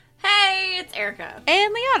Erica.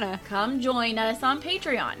 And Liana, Come join us on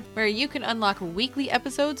Patreon. where you can unlock weekly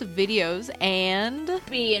episodes of videos and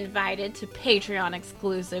Be invited to Patreon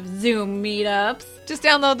exclusive Zoom meetups. just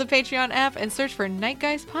download the Patreon app and search for Night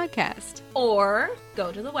Guys Podcast. Or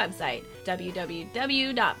go to the website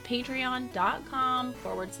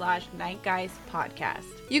www.patreon.com/nightguyspodcast.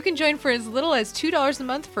 You can join for as little as $2 a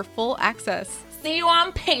month for full access. See you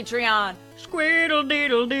on Patreon. Squeedle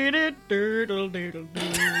deedle deedle doodle doodle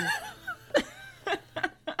doo.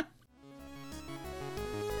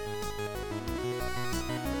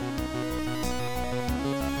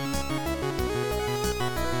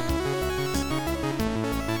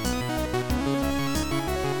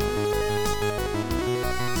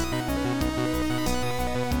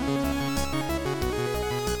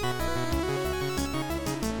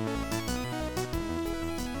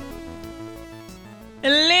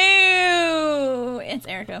 Hello! It's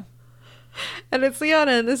Erica. And it's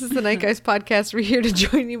Liana, and this is the Night Guys Podcast. We're here to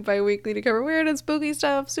join you bi-weekly to cover weird and spooky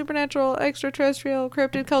stuff, supernatural, extraterrestrial,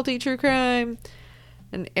 cryptid, culty, true crime.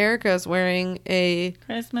 And Erica's wearing a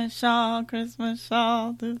Christmas shawl.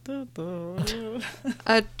 Do, do, do.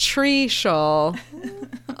 a tree shawl,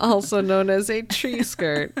 also known as a tree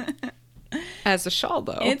skirt. As a shawl,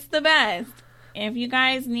 though. It's the best. If you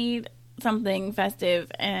guys need something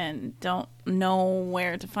festive and don't know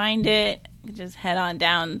where to find it, just head on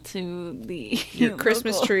down to the Your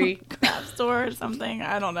Christmas local tree craft store or something.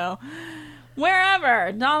 I don't know.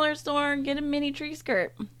 Wherever. Dollar store, get a mini tree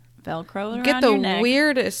skirt. Velcro around Get your neck.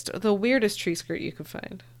 the weirdest tree skirt you could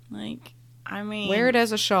find. Like, I mean, Wear it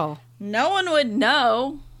as a shawl. no one would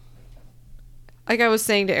know. Like I was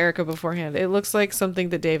saying to Erica beforehand, it looks like something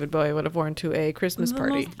that David Bowie would have worn to a Christmas The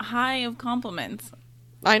party. most high of compliments.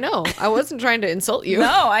 I know. I wasn't trying to insult you.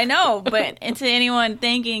 No, I know, but to anyone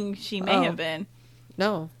thinking she may have been,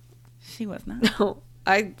 No. she was not. No.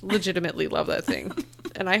 I legitimately love that thing.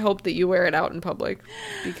 And I hope that you wear it out in public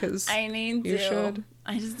because I need to. you should.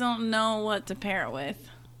 I just don't know what to pair it with.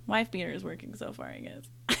 Wife beater is working so far, I guess.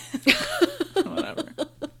 Whatever.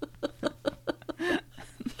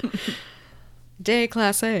 Day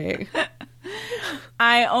Class A.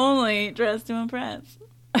 I only dress to impress.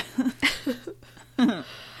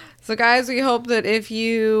 So guys, we hope that if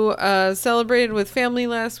you celebrated with family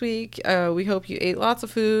last week, we hope you ate lots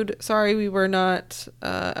of food. Sorry we were not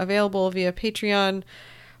available via Patreon.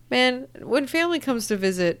 Man, when family comes to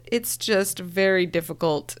visit, it's just very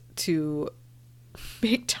difficult to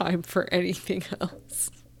make time for anything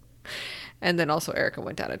else. And then also Erica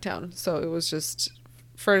went out of town. So it was just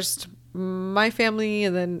first my family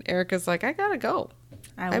and then Erica's like, I gotta go.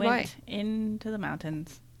 I Bye-bye. went into the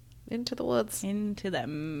mountains. Into the woods. Into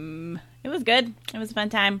them. It was good. It was a fun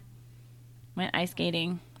time. Went ice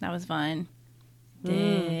skating. That was fun.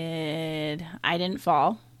 I didn't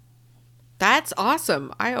fall. That's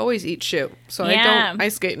awesome. I always eat shoe, so I Yeah. don't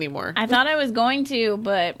ice skate anymore. I thought I was going to,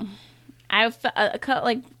 but I was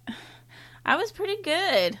pretty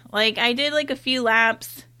good. Like, I did like a few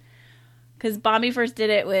laps because Bobby first did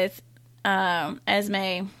it with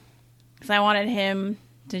Esme because I wanted him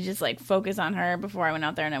to just like focus on her before I went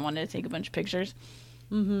out there, and I wanted to take a bunch of pictures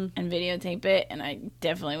and videotape it, and I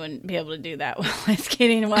definitely wouldn't be able to do that while ice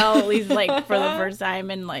skating well, at least like for the first time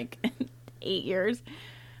in like 8 years.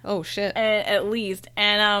 Oh shit. At least.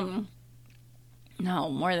 And no,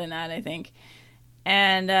 more than that, I think.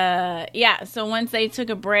 And yeah, so once they took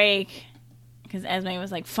a break, because Esme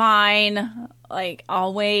was like, fine, like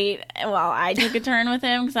I'll wait while I took a turn with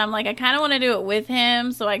him, because I'm like, I kind of want to do it with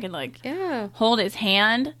him so I can like hold his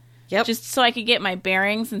hand. Yep. Just so I could get my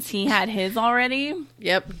bearings since he had his already.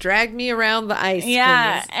 Yep. Drag me around the ice.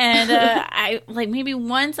 Yeah. Please. And I like maybe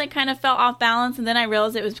once I kind of felt off balance, and then I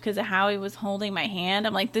realized it was because of how he was holding my hand.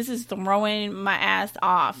 I'm like, this is throwing my ass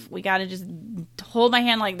off. We got to just hold my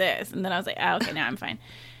hand like this. And then I was like, oh, okay, now I'm fine.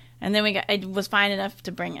 And then I was fine enough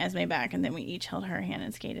to bring Esme back, and then we each held her hand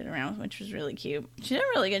and skated around, which was really cute. She did a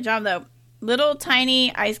really good job, though. Little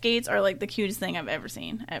tiny ice skates are like the cutest thing I've ever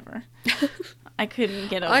seen, ever. I couldn't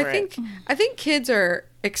get over it. I think kids are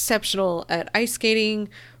exceptional at ice skating,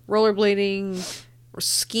 rollerblading,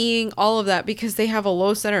 skiing, all of that because they have a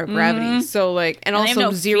low center of gravity. So like, and they have also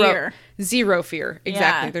no zero fear. Exactly.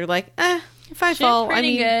 Yeah. They're like, if I She did fall,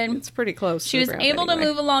 pretty good. it's pretty close. She to was the ground able to anyway.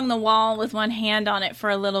 move along the wall with one hand on it for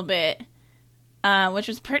a little bit, which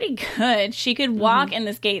was pretty good. She could walk in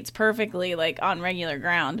the skates perfectly, like on regular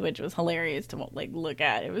ground, which was hilarious to like look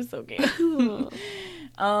at. It was so cute.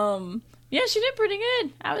 Yeah, she did pretty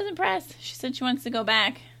good. I was impressed. She said she wants to go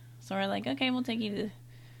back, so we're like, okay, we'll take you to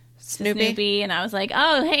Snoopy. And I was like,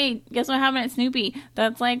 oh, hey, guess what happened at Snoopy?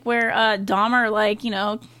 That's like where Dahmer, like, you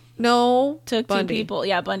know, No. Took Bundy. 2 people.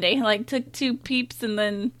 Yeah, Bundy. Like, took 2 peeps, and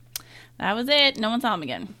then that was it. No one saw him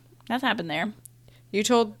again. That's happened there. You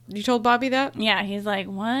told Bobby that? Yeah, he's like,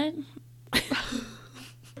 what?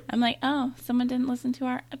 I'm like, oh, someone didn't listen to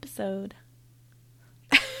our episode.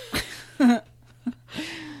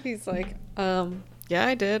 He's like, yeah,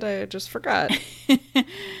 I did. I just forgot.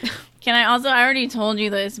 Can I also, I already told you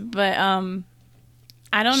this, but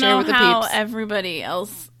I don't Share know with the how peeps. everybody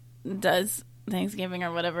else does Thanksgiving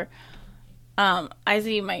or whatever. I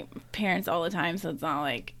see my parents all the time, so it's not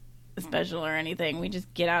like special or anything. We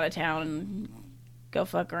just get out of town and go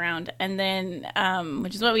fuck around. And then,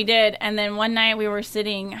 which is what we did. And then one night we were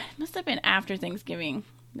sitting, it must have been after Thanksgiving.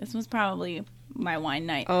 This was probably my wine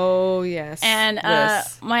night. Oh, yes. And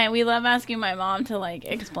Yes. we love asking my mom to like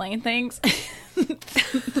explain things.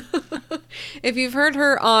 If you've heard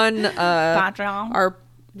her on Patreon. our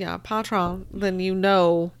Patreon, then you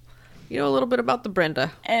know a little bit about the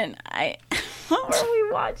Brenda. And what were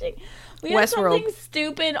we watching? We had Westworld. something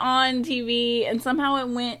stupid on TV, and somehow it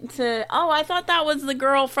went to, oh, I thought that was the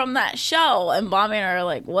girl from that show. And Bobby and I are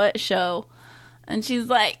like, what show? And she's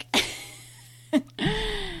like, because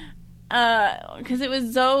it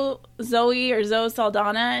was Zoe or Zoe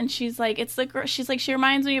Saldana, and she's like, it's the girl. She's like, she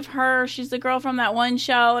reminds me of her. She's the girl from that one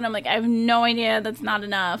show, and I'm like, I have no idea. That's not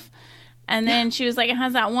enough. And then she was like, it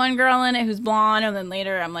has that one girl in it who's blonde. And then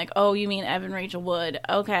later, I'm like, oh, you mean Evan Rachel Wood?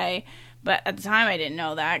 Okay, but at the time, I didn't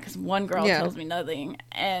know that because one girl tells me nothing,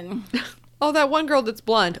 and Oh, that one girl that's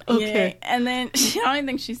blonde. Okay. yeah. And then I don't even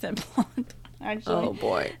think she said blonde. Actually, Oh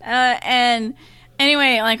boy. and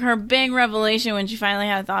anyway, like her big revelation when she finally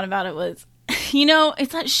had thought about it was,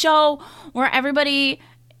 it's that show where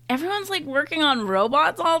everyone's like working on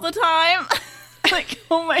robots all the time. Like,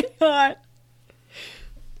 oh my God.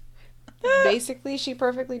 Basically, she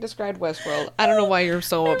perfectly described Westworld. I don't know why you're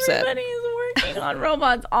so upset. Everybody's working on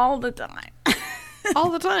robots all the time.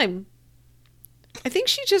 All the time. I think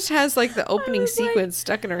she just has like the opening was like- sequence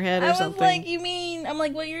stuck in her head I or was something. like, I'm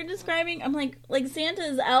like, what you're describing? I'm like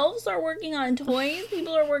Santa's elves are working on toys.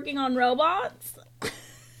 People are working on robots.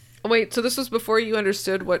 Wait, so this was before you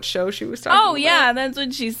understood what show she was talking about? Oh, yeah, that's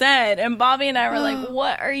what she said. And Bobby and I were like,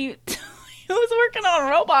 what are you... Who's working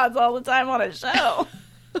on robots all the time on a show?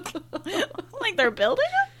 Like, they're building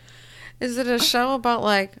them? Is it a show about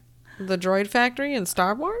like the droid factory in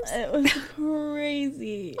Star Wars? It was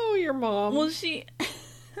crazy. Oh, your mom. Well, she...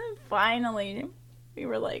 Finally, we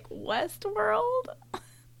were like, Westworld?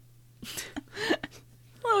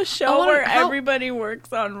 A show where everybody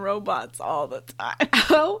works on robots all the time.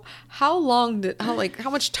 How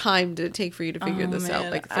much time did it take for you to figure this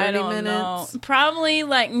out? Like 30 I don't minutes? know. Probably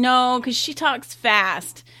no, because she talks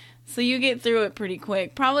fast. So you get through it pretty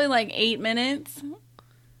quick. Probably like 8 minutes.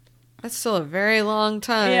 That's still a very long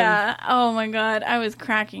time. Yeah. Oh my God. I was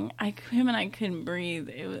cracking. Him and I couldn't breathe.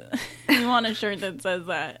 It was. We want a shirt that says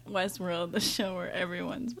that Westworld, the show where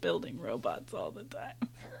everyone's building robots all the time.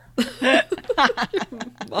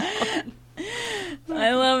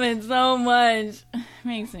 I love it so much.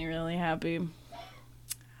 Makes me really happy.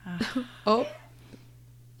 Oh.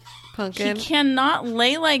 Pumpkin. He cannot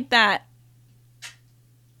lay like that.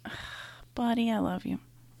 Buddy, I love you.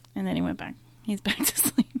 And then he went back. He's back to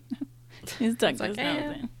sleep. He's tucked his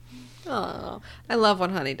nose in. Oh, I love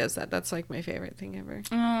when Honey does that. That's like my favorite thing ever.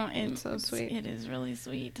 Oh, It's so sweet. It is really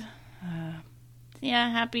sweet. Yeah,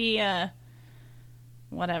 happy,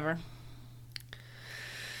 whatever.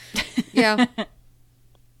 Yeah.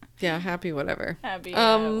 Yeah, happy whatever. Happy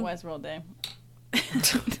Westworld Day.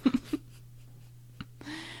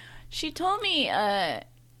 She told me, I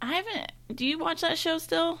haven't, do you watch that show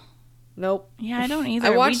still? Nope. Yeah, I don't either. I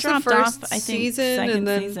watched we dropped the first off, I think, season second and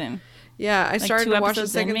then season. Yeah, I started 2 to watch the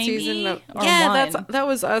episodes in, second maybe? season. Or Yeah, one? that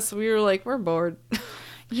was us. We were like, we're bored.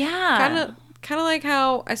 Yeah. Kind of like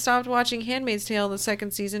how I stopped watching Handmaid's Tale in the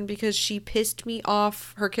second season because she pissed me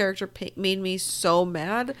off. Her character made me so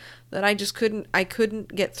mad that I just couldn't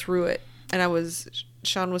get through it. And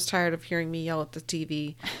Sean was tired of hearing me yell at the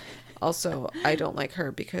TV. Also, I don't like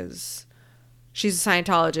her because she's a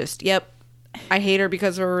Scientologist. Yep. I hate her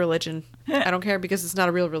because of her religion. I don't care because it's not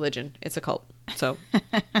a real religion. It's a cult. So,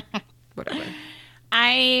 whatever.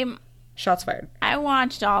 Shots fired. I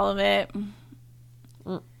watched all of it.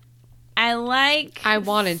 I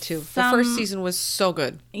wanted to. The first season was so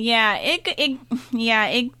good. Yeah,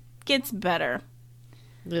 it gets better.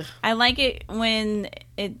 Ugh. I like it when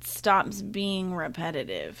it stops being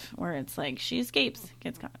repetitive, where it's like she escapes,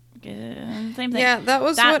 gets caught, same thing. Yeah,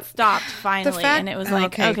 that stopped finally, and it was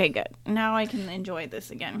like, okay, good, now I can enjoy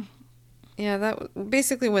this again. Yeah,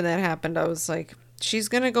 basically when that happened, I was like, she's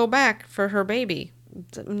gonna go back for her baby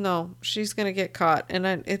No, she's gonna get caught, and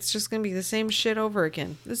it's just gonna be the same shit over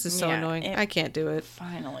again. This is so annoying. I can't do it.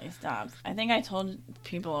 Finally stops. I think I told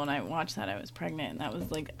people when I watched that I was pregnant, and that was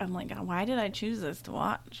like, I'm like, why did I choose this to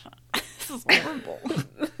watch? This is horrible.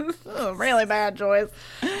 This is a really bad choice.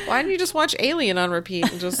 Why didn't you just watch Alien on repeat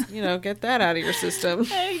and just, get that out of your system?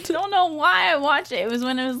 I don't know why I watched it. It was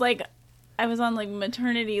when it was like, I was on like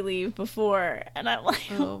maternity leave before, and I'm like,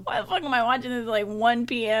 why the fuck am I watching this at like 1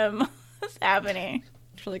 p.m.? What's happening?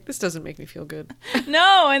 You're like, this doesn't make me feel good.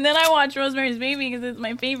 No, and then I watched Rosemary's Baby because it's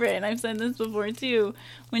my favorite, and I've said this before too.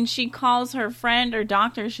 When she calls her friend or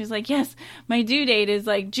doctor, she's like, yes, my due date is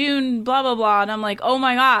like June, blah, blah, blah. And I'm like, oh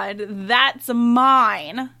my God, that's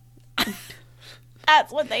mine.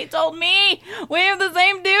 That's what they told me. We have the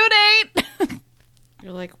same due date.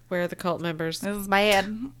 You're like, where are the cult members? This is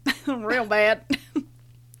bad. Real bad.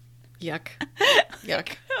 Yuck.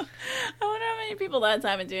 Yuck. I wonder how many people that's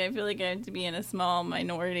happened to. I feel like I have to be in a small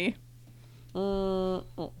minority. It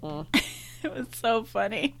was so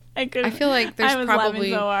funny. I feel like there's probably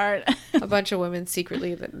so hard. a bunch of women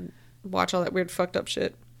secretly that watch all that weird fucked up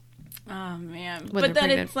shit. Oh, man. But then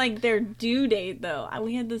it's like their due date, though.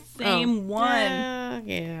 We had the same one.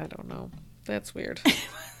 Yeah, I don't know. That's weird.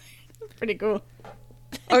 Pretty cool.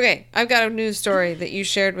 Okay, I've got a news story that you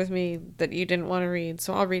shared with me that you didn't want to read,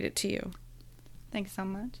 so I'll read it to you. Thanks so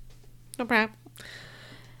much. No problem.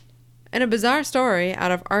 In a bizarre story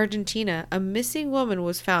out of Argentina, a missing woman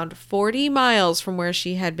was found 40 miles from where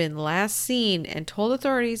she had been last seen and told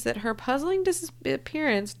authorities that her puzzling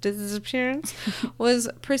disappearance was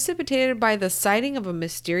precipitated by the sighting of a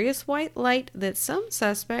mysterious white light that some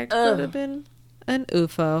suspect could have been an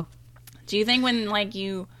UFO. Do you think when, like,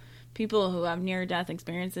 people who have near-death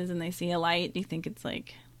experiences and they see a light, do you think it's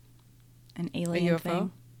like an alien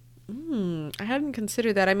thing? I hadn't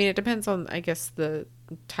considered that. I mean, it depends on, I guess, the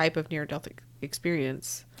type of near-death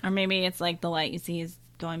experience. Or maybe it's like the light you see is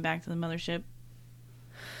going back to the mothership.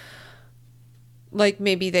 Like,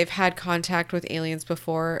 maybe they've had contact with aliens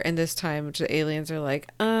before, and this time the aliens are like,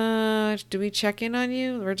 do we check in on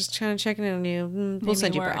you? We're just trying to check in on you. We'll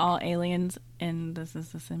send you back. We're all aliens, and this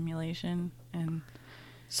is a simulation, and...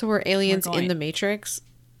 So we're aliens in the Matrix?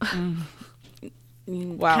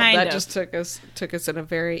 Wow, that just took us in a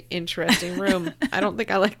very interesting room. I don't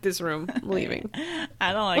think I like this room. I'm leaving.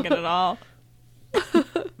 I don't like it at all.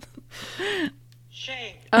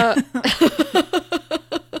 Shame.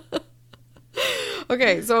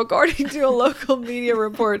 Okay, so according to a local media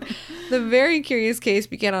report, the very curious case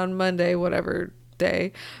began on Monday, whatever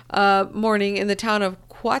day, morning in the town of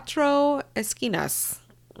Cuatro Esquinas,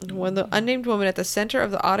 when the unnamed woman at the center of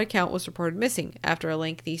the odd account was reported missing. After a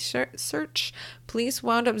lengthy search, police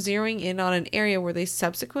wound up zeroing in on an area where they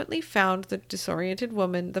subsequently found the disoriented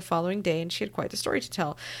woman the following day, and she had quite a story to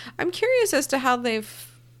tell. I'm curious as to how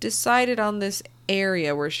they've decided on this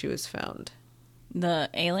area where she was found. The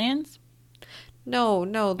aliens? No,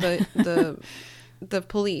 the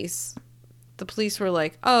police. The police were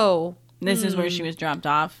like, oh. This is where she was dropped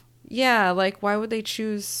off? Yeah, like, why would they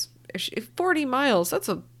choose... If 40 miles,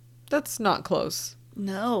 that's not close.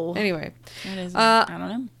 No. Anyway. That is, I don't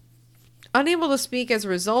know. Unable to speak as a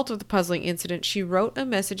result of the puzzling incident, she wrote a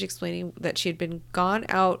message explaining that she had been gone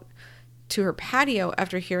out to her patio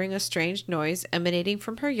after hearing a strange noise emanating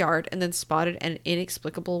from her yard and then spotted an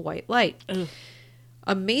inexplicable white light. Ugh.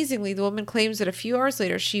 Amazingly, the woman claims that a few hours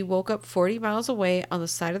later, she woke up 40 miles away on the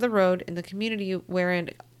side of the road in the community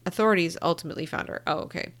wherein authorities ultimately found her. Oh,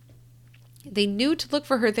 okay. They knew to look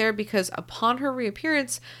for her there because upon her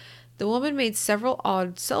reappearance, the woman made several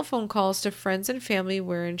odd cell phone calls to friends and family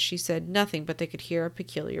wherein she said nothing, but they could hear a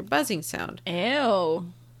peculiar buzzing sound.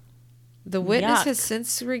 Ew. The witness has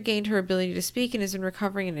since regained her ability to speak and is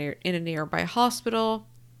recovering in a nearby hospital,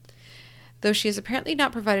 though she has apparently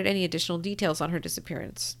not provided any additional details on her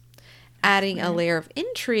disappearance. Adding a layer of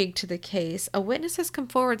intrigue to the case, a witness has come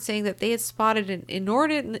forward saying that they had spotted an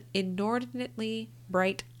inordinately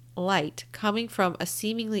bright light coming from a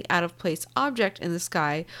seemingly out-of-place object in the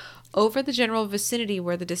sky over the general vicinity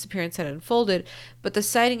where the disappearance had unfolded, but the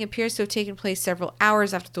sighting appears to have taken place several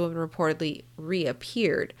hours after the woman reportedly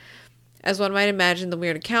reappeared. As one might imagine, the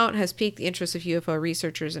weird account has piqued the interest of UFO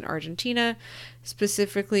researchers in Argentina,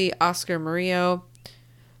 specifically Oscar Murillo,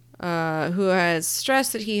 who has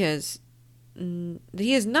stressed that he is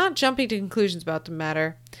not jumping to conclusions about the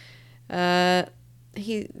matter. That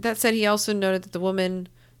said, he also noted that the woman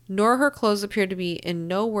nor her clothes appeared to be in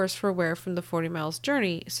no worse for wear from the 40 miles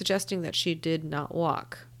journey, suggesting that she did not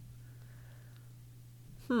walk.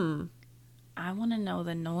 I I want to know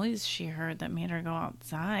the noise she heard that made her go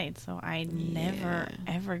outside. So I never,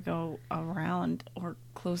 ever go around or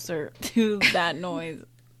closer to that noise.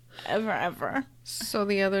 Ever. So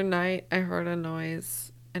the other night I heard a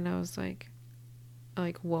noise and I was like,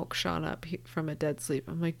 woke Sean up from a dead sleep.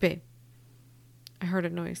 I'm like, babe, I heard a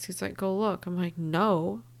noise. He's like, go look. I'm like,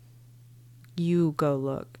 no, you go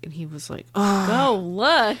look. And he was like, oh, go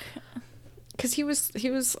look. Because he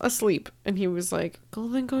was asleep and he was like,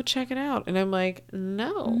 go check it out. And I'm like,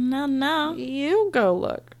 no, you go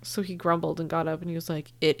look. So he grumbled and got up and he was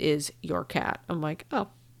like, it is your cat. I'm like, oh,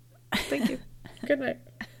 thank you. Good night.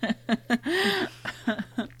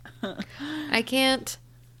 I can't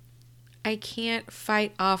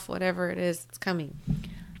fight off whatever it is that's coming.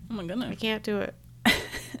 Oh my goodness. I can't do it.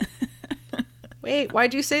 Wait,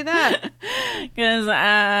 why'd you say that? Because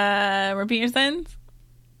repeat your sentence.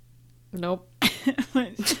 Nope.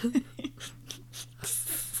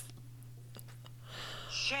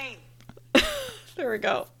 Shame. There we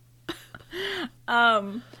go.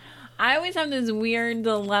 I always have this weird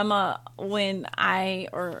dilemma when I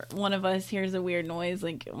or one of us hears a weird noise,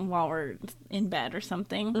 like while we're in bed or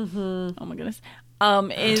something. Mm-hmm. Oh my goodness.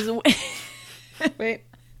 Is wait.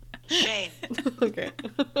 Shame. Okay.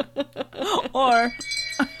 Or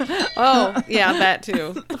oh yeah, that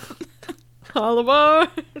too. All aboard.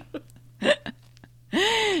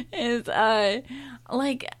 Is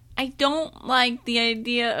like I don't like the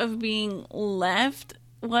idea of being left.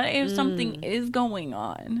 What if something is going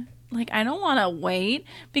on? Like, I don't want to wait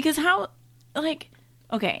because how, like,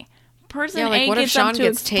 okay, person A what if gets Sean up to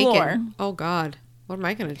gets explore, taken? Oh God, what am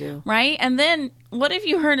I gonna do? right? And then what if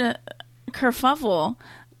you heard a kerfuffle,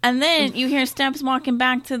 and then you hear steps walking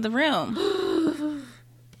back to the room?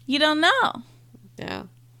 You don't know. Yeah,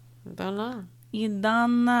 I don't know. You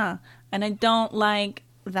don't know, and I don't like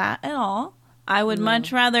that at all. I would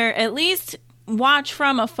much rather at least watch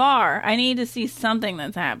from afar. I need to see something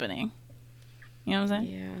that's happening. You know what I'm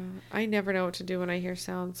saying? Yeah. I never know what to do when I hear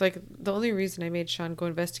sounds. Like, the only reason I made Sean go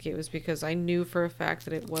investigate was because I knew for a fact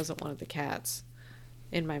that it wasn't one of the cats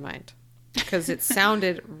in my mind. Because it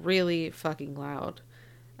sounded really fucking loud.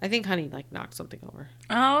 I think Honey, like, knocked something over.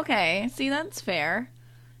 Oh, okay. See, that's fair.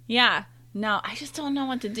 Yeah. No, I just don't know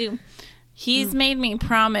what to do. He's made me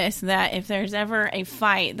promise that if there's ever a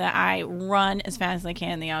fight that I run as fast as I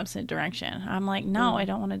can in the opposite direction. I'm like, no, I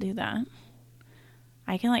don't want to do that.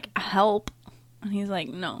 I can, like, help. And he's like,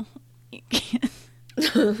 no, you can't.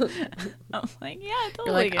 I'm like, yeah, totally.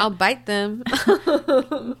 You're like, I'll bite them.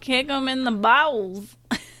 Kick them in the bowels.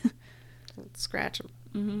 Scratch them.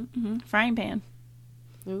 Mm-hmm. Frying pan.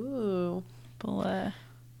 Ooh. Pull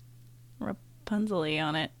Rapunzel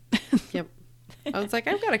on it. Yep. I was like,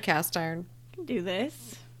 I've got a cast iron. I can do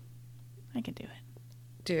this. I can do it.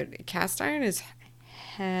 Dude, cast iron is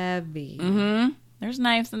heavy. Mm-hmm. There's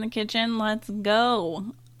knives in the kitchen. Let's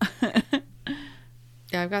go.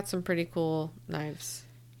 Yeah, I've got some pretty cool knives.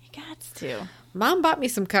 You got to. Mom bought me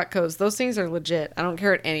some Cutcos. Those things are legit. I don't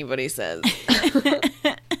care what anybody says.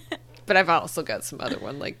 But I've also got some other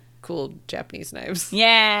one, like cool Japanese knives.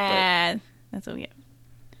 Yeah. That's what we get.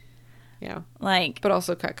 Yeah. Like. But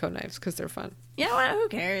also Cutco knives because they're fun. Yeah, well, who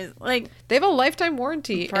cares? Like. They have a lifetime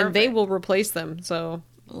warranty and they Perfect. will replace them. So.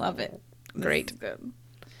 Love it. Great. This is good.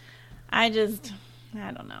 I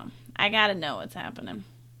don't know. I gotta know what's happening.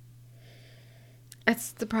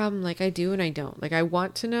 That's the problem. Like, I do and I don't. Like, I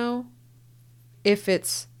want to know I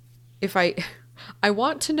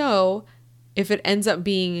want to know if it ends up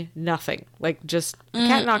being nothing. Like, just a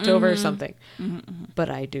cat knocked over or something.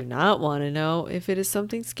 But I do not want to know if it is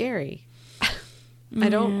something scary. I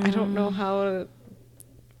don't know how to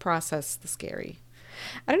process the scary.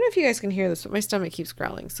 I don't know if you guys can hear this, but my stomach keeps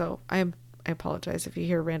growling. So I apologize if you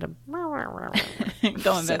hear random.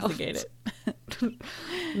 Go investigate it.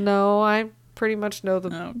 No, I pretty much know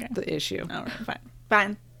the issue. All right,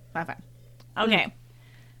 fine. Okay.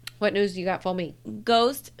 What news you got for me?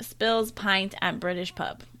 Ghost spills pint at British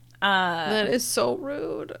pub. That is so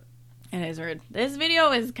rude. It is rude. This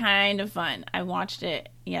video is kind of fun. I watched it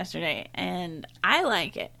yesterday, and I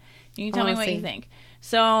like it. You can tell me what you think.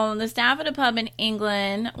 So, the staff at a pub in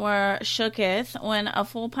England were shooketh when a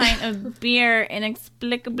full pint of beer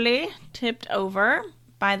inexplicably tipped over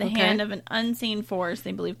by the hand of an unseen force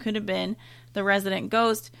they believe could have been the resident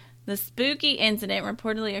ghost. The spooky incident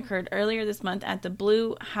reportedly occurred earlier this month at the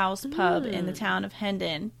Blue House pub in the town of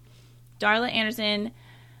Hendon. Darla Anderson,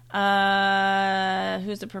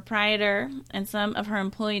 who's the proprietor, and some of her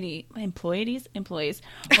employees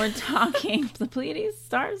were talking. The Pleiades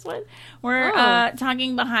stars, what? Were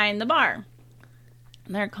talking behind the bar.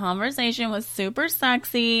 Their conversation was super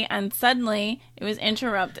sexy, and suddenly it was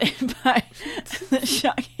interrupted by the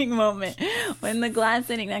shocking moment when the glass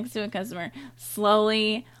sitting next to a customer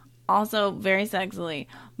slowly, also very sexily,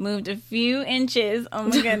 moved a few inches, oh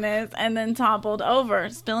my goodness, and then toppled over,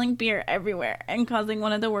 spilling beer everywhere and causing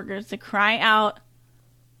one of the workers to cry out,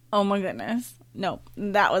 oh my goodness. No,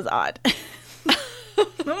 that was odd.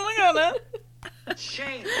 Oh my goodness.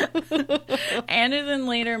 Shame. Anderson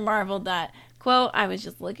later marveled that, quote, I was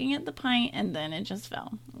just looking at the pint and then it just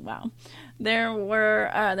fell. Wow. There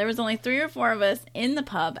was only 3 or 4 of us in the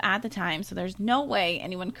pub at the time, so there's no way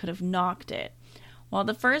anyone could have knocked it. While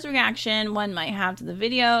the first reaction one might have to the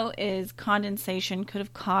video is condensation could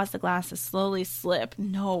have caused the glass to slowly slip.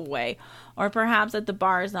 No way. Or perhaps that the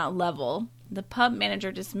bar is not level. The pub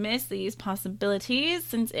manager dismissed these possibilities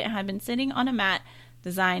since it had been sitting on a mat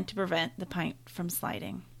designed to prevent the pint from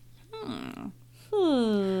sliding.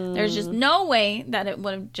 There's just no way that it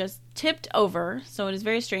would have just tipped over, so it is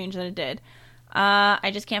very strange that it did. I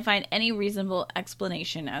just can't find any reasonable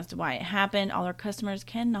explanation as to why it happened. All our customers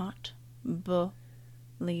cannot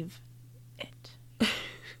believe it.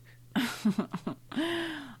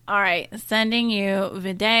 All right, sending you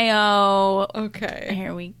video. Okay.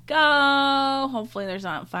 Here we go. Hopefully there's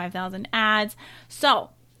not 5,000 ads. So,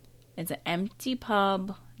 it's an empty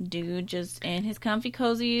pub. Dude just in his comfy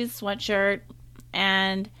cozy sweatshirt.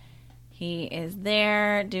 And he is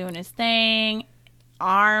there doing his thing.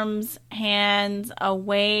 Arms, hands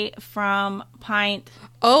away from pint.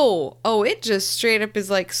 Oh, it just straight up is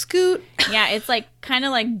like scoot. Yeah, it's like kind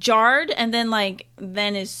of like jarred and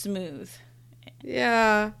then is smooth.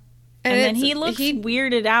 Yeah. And then he looks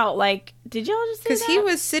weirded out. Like, did y'all just see that? Because he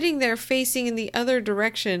was sitting there facing in the other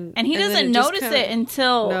direction. And he doesn't notice it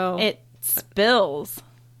until it spills.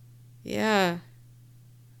 Yeah.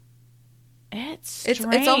 It's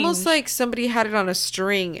strange. It's almost like somebody had it on a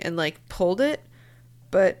string and like pulled it,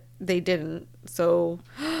 but they didn't. So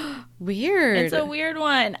weird. It's a weird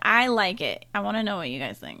one. I like it. I want to know what you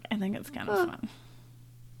guys think. I think it's kind of fun.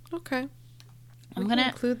 Okay. I'm going to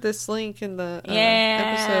include this link in the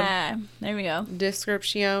episode. There we go.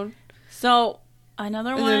 Description. So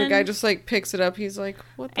another one. And then the guy just like picks it up. He's like,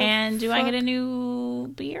 "What the And do fuck? I get a new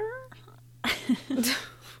beer?"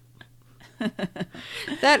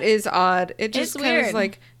 That is odd. It just It's kind of weird.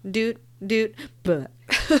 like doot, but.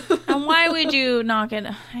 And why would you knock it?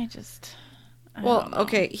 I don't know.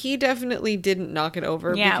 Okay, he definitely didn't knock it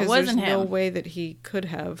over Yeah, it because wasn't there's no him. way that he could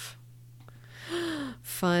have.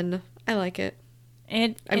 Fun. I like it.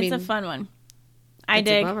 It's a fun one. I It's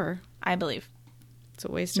dig. a bummer. I believe. It's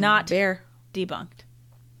a waste of Not bear. Debunked.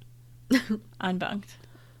 Unbunked.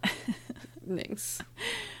 Thanks.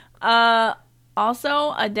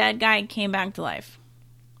 Also, a dead guy came back to life.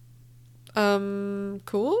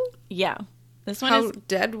 Cool. Yeah. This one How is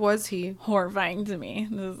dead was he? horrifying to me.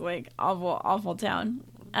 This is like awful town.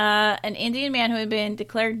 An Indian man who had been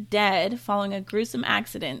declared dead following a gruesome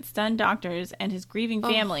accident stunned doctors and his grieving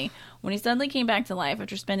family when he suddenly came back to life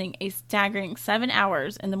after spending a staggering 7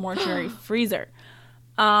 hours in the mortuary freezer.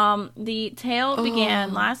 The tale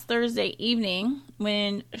began last Thursday evening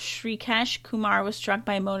when Shrikesh Kumar was struck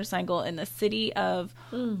by a motorcycle in the city of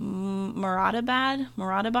Moradabad.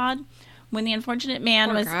 When the unfortunate man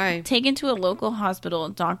Poor was guy. taken to a local hospital,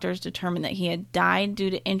 doctors determined that he had died due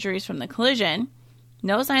to injuries from the collision.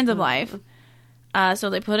 No signs of life. So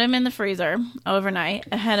they put him in the freezer overnight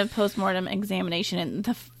ahead of postmortem examination and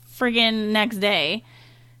the friggin' next day.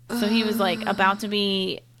 So he was like about to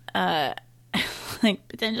be like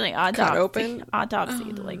potentially Cut open?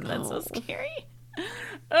 autopsied. Like that's so scary.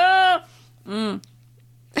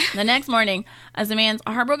 The next morning, as the man's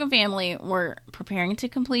heartbroken family were preparing to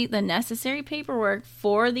complete the necessary paperwork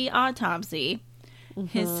for the autopsy,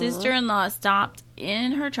 his sister-in-law stopped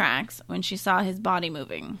in her tracks when she saw his body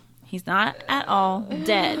moving. He's not at all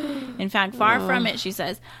dead. In fact, far from it, she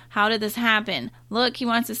says. How did this happen? Look, he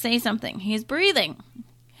wants to say something. He's breathing.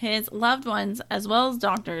 His loved ones, as well as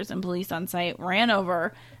doctors and police on site, ran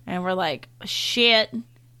over and were like, shit,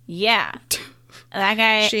 yeah, that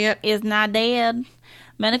guy is not dead.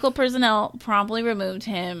 Medical personnel promptly removed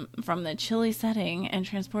him from the chilly setting and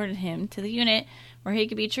transported him to the unit where he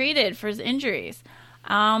could be treated for his injuries.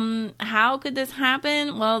 How could this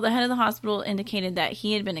happen? Well, the head of the hospital indicated that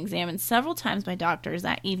he had been examined several times by doctors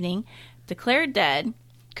that evening, declared dead,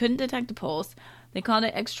 couldn't detect a pulse. They called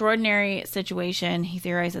it extraordinary situation. He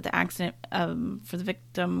theorized that the accident for the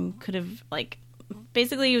victim could have,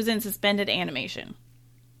 basically he was in suspended animation,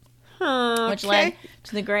 which led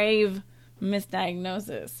to the grave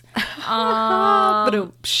misdiagnosis.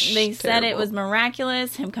 They said it was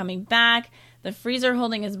miraculous, him coming back. The freezer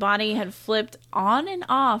holding his body had flipped on and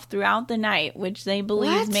off throughout the night, which they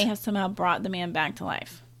believe What? may have somehow brought the man back to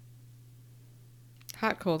life.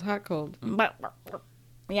 Hot, cold, hot, cold. But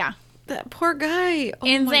yeah, That poor guy. Oh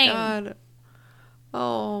Insane. my god.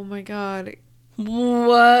 Oh my god.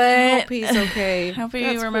 what? I hope he's okay. Hope he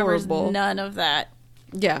That's remembers horrible. none of that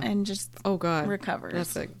Yeah. and just Oh god. recovers.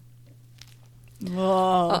 That's it.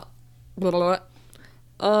 Whoa. Blah, blah, blah.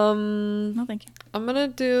 No, thank you. I'm gonna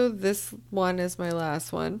do this one as my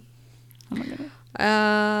last one. Oh my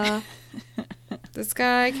goodness. This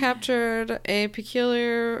guy captured a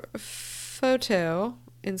peculiar photo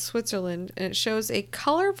in Switzerland, and it shows a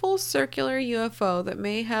colorful circular UFO that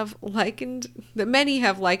many have likened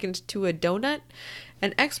to a donut,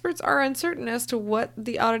 and experts are uncertain as to what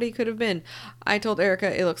the oddity could have been. I told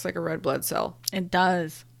Erica it looks like a red blood cell. It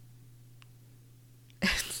does.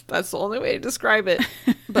 That's the only way to describe it,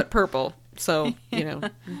 but purple. So,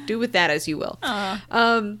 do with that as you will.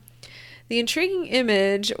 The intriguing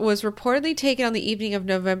image was reportedly taken on the evening of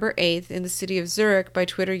November 8th in the city of Zurich by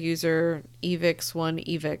Twitter user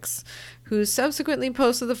Evix1Evix, who subsequently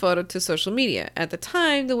posted the photo to social media. At the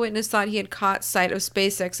time, the witness thought he had caught sight of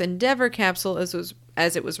SpaceX Endeavour capsule as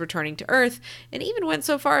it was returning to Earth, and even went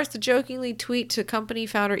so far as to jokingly tweet to company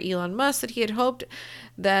founder Elon Musk that he had hoped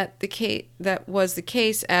that was the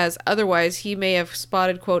case, as otherwise he may have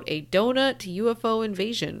spotted, quote, a donut UFO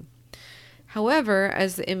invasion. However,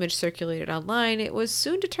 as the image circulated online, it was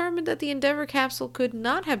soon determined that the Endeavour capsule could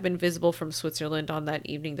not have been visible from Switzerland on that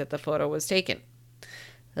evening that the photo was taken.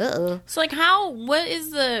 Uh-oh. So, what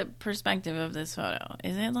is the perspective of this photo?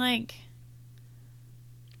 Is it like...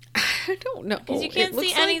 I don't know. Because you can't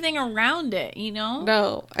see anything around it, you know?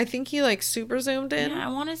 No, I think he super zoomed in. Yeah,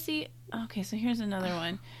 I want to see... Okay, so here's another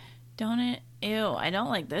one. Don't it... Ew, I don't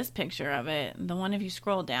like this picture of it. The one if you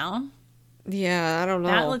scroll down. Yeah, I don't know.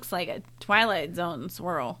 That looks like a Twilight Zone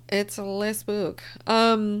swirl. It's a list book.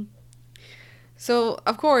 So,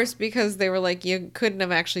 of course, because they were like, you couldn't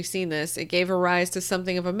have actually seen this, it gave a rise to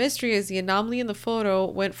something of a mystery as the anomaly in the photo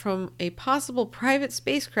went from a possible private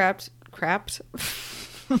spacecraft...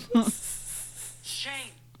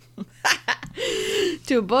 Shame.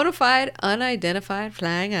 to a bona fide, unidentified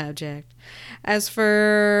flying object. As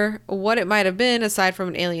for what it might have been, aside from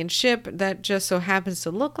an alien ship that just so happens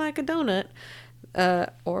to look like a donut,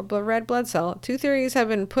 or a red blood cell, two theories have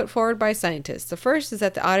been put forward by scientists. The first is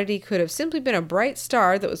that the oddity could have simply been a bright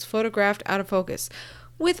star that was photographed out of focus.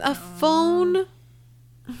 With a phone?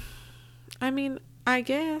 I mean, I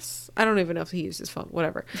guess. I don't even know if he used his phone.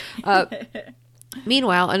 Whatever.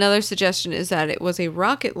 Meanwhile, another suggestion is that it was a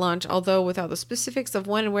rocket launch, although without the specifics of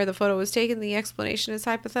when and where the photo was taken, the explanation is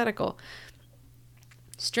hypothetical.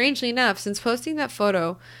 Strangely enough, since posting that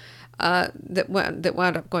photo that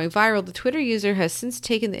wound up going viral, the Twitter user has since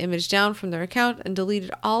taken the image down from their account and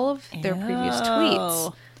deleted all of their previous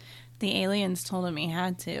tweets. The aliens told him he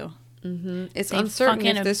had to. Mm-hmm. It's They uncertain fucking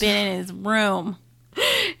if have this been in his room.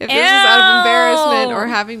 is out of embarrassment or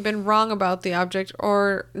having been wrong about the object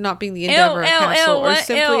or not being the Endeavour capsule or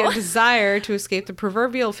simply a desire to escape the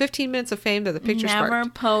proverbial 15 minutes of fame that the picture Never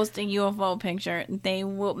sparked. post a UFO picture. They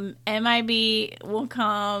will... MIB will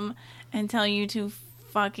come and tell you to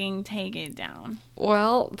fucking take it down.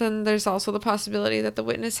 Well, then there's also the possibility that the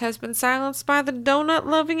witness has been silenced by the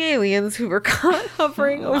donut-loving aliens who were caught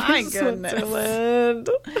hovering over My goodness. Switzerland.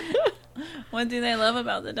 What do they love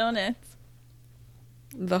about the donuts?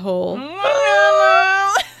 The whole...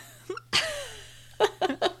 My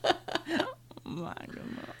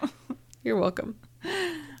goodness. You're welcome.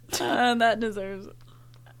 That deserves it.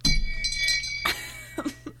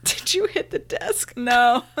 Did you hit the desk?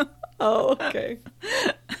 No. Oh, okay.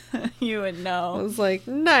 You would I know. was like,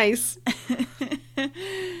 nice.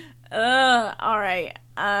 All right.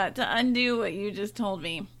 To undo what you just told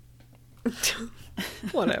me.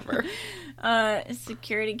 Whatever.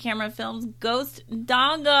 Security camera films Ghost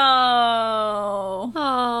Doggo.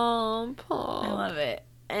 Oh, Paul. I love it.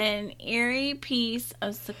 An eerie piece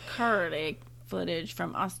of security footage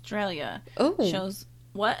from Australia Oh. shows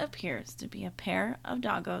what appears to be a pair of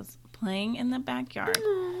doggos playing in the backyard.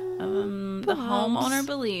 The homeowner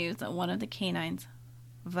believes that one of the canines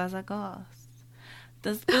was a ghost.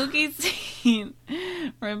 The spooky scene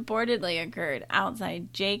reportedly occurred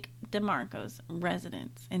outside Jake DeMarco's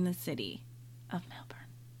residence in the city of Melbourne.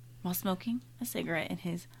 While smoking a cigarette in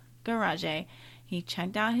his garage, he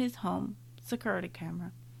checked out his home security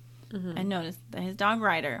camera and noticed that his dog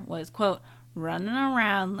Ryder was, quote, running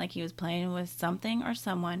around like he was playing with something or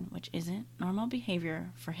someone, which isn't normal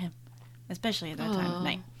behavior for him, especially at that time of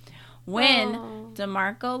night. When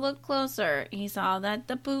DeMarco looked closer, he saw that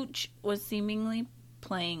the pooch was seemingly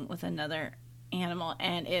playing with another animal,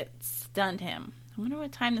 and it stunned him. I wonder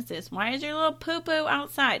what time this is. Why is your little poo-poo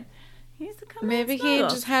outside? He needs to come Maybe and he snuggle.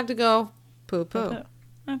 just had to go poo-poo. Poo-poo.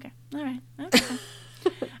 Okay. All right. Okay.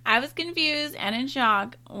 I was confused and in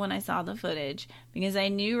shock when I saw the footage because I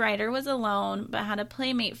knew Ryder was alone but had a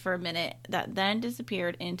playmate for a minute that then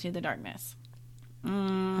disappeared into the darkness.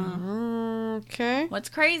 Okay. What's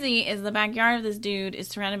crazy is the backyard of this dude is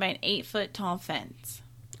surrounded by an 8-foot tall fence,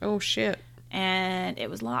 Oh, shit. and it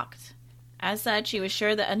was locked. As such, he was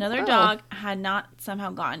sure that another Oh. dog had not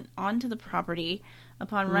somehow gotten onto the property.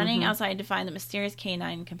 Upon running outside to find the mysterious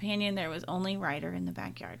canine companion, there was only Ryder in the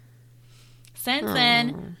backyard. Since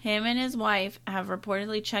then, him and his wife have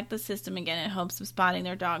reportedly checked the system again in hopes of spotting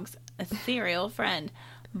their dog's ethereal friend.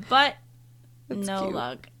 But That's no cute.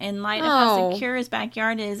 luck. In light of how Oh. secure his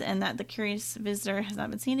backyard is and that the curious visitor has not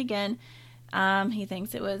been seen again, he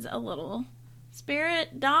thinks it was a little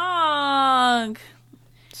spirit dog.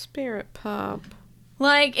 Spirit pup.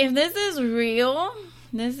 Like, if this is real,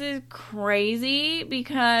 this is crazy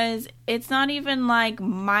because it's not even like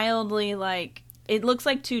mildly like, it looks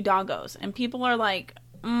like two doggos. And people are like,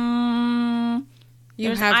 You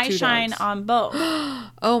there's have eye two shine dogs. on both.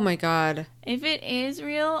 Oh, my God. If it is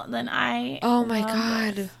real, then I Oh, my love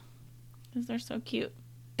God. this, 'cause they're so cute.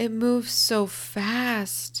 It moves so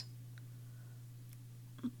fast.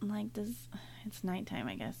 Like this, it's nighttime,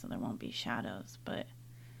 I guess, so there won't be shadows. But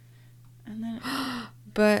and then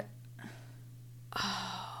But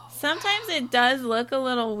sometimes it does look a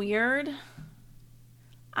little weird.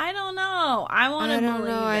 I don't know. I want I to don't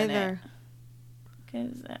believe know in either.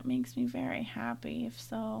 because that makes me very happy. If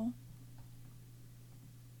so,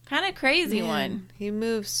 kind of crazy Man, one. He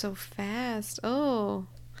moves so fast. Oh,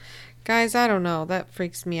 guys, I don't know. That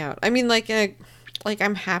freaks me out. I mean, like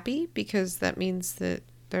I'm happy because that means that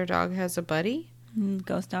their dog has a buddy.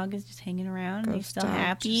 Ghost dog is just hanging around. and He's Ghost still dog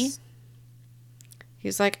happy. just-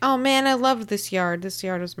 He's like, oh man, I loved this yard. This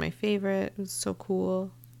yard was my favorite. It was so cool.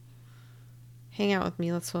 Hang out with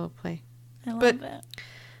me. Let's play. I love but- it.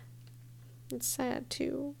 It's sad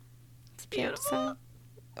too. It's beautiful.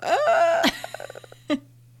 Sad.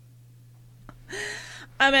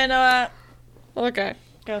 I'm in Okay.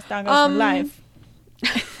 ghost dog for life.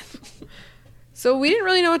 So we didn't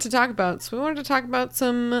really know what to talk about, so we wanted to talk about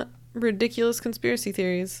some ridiculous conspiracy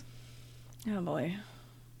theories. Oh boy.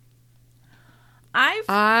 I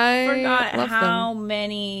I forgot love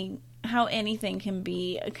how anything can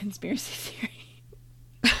be a conspiracy theory.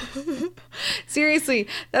 them. Seriously,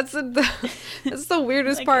 that's that's the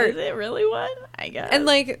weirdest Like, part. is it really one? I guess. And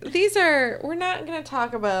like we're not gonna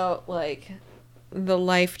talk about like the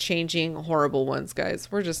life-changing horrible ones,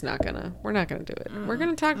 guys. We're not gonna do it. We're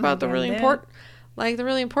gonna talk about the really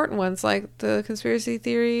important ones, like the conspiracy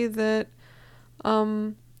theory that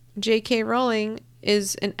J.K. Rowling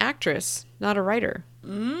is an actress, not a writer.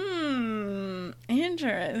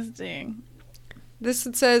 Interesting. This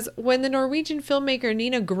it says, when the Norwegian filmmaker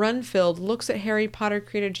Nina Grunfeld looks at Harry Potter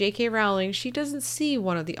creator J.K. Rowling, she doesn't see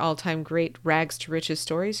one of the all-time great rags to riches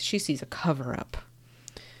stories. She sees a cover-up.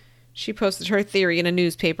 She posted her theory in a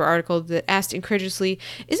newspaper article that asked incredulously,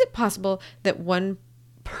 is it possible that one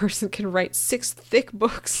person can write 6 thick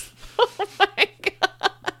books? Oh my God.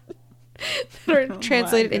 That are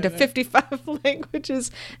translated into 55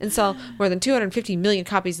 languages and sell more than 250 million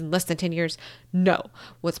copies in less than 10 years? No.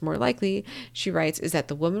 What's more likely, she writes, is that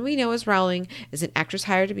the woman we know as Rowling is an actress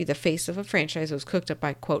hired to be the face of a franchise that was cooked up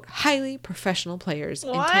by, quote, highly professional players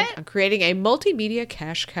intent on creating a multimedia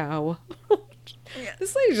cash cow.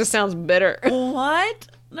 This lady just sounds bitter. What?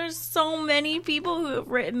 There's so many people who have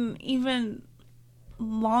written even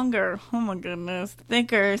longer, oh my goodness,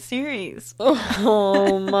 thicker series.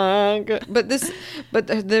 Oh my god! But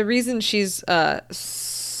the reason she's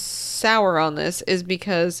sour on this is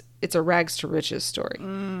because it's a rags to riches story.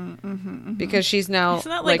 Because she's now Isn't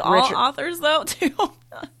that like all richer. authors though too?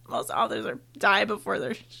 Most authors die before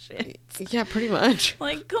their shit. Yeah, pretty much.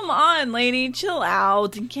 Like, come on, lady, chill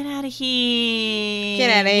out and get out of here. Get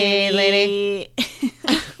outta here, lady.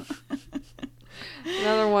 lady.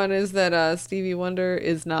 Another one is that Stevie Wonder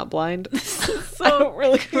is not blind. So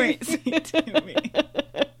really crazy to me.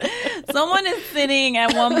 Someone is sitting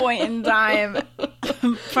at one point in time,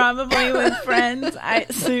 probably with friends, I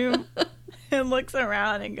assume, and looks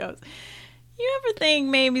around and goes, "You ever think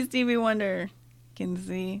maybe Stevie Wonder can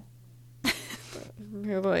see?"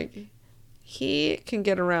 You're like, he can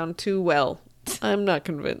get around too well. I'm not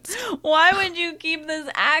convinced. Why would you keep this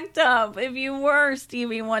act up if you were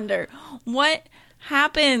Stevie Wonder? What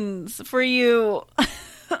happens for you?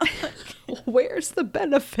 Where's the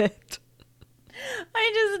benefit?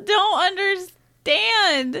 I just don't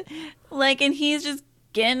understand. Like, and he's just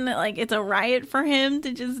skin that, like, it's a riot for him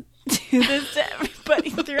to just do this to everybody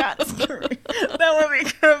throughout his career. That would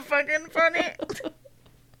be kind of fucking funny.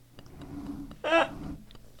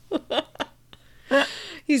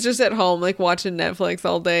 He's just at home, like, watching Netflix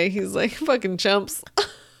all day. He's like, fucking chumps.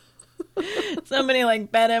 Somebody,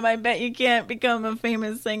 like, bet him, I bet you can't become a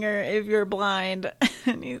famous singer if you're blind.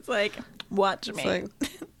 And he's like, watch me. It's like,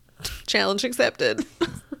 challenge accepted.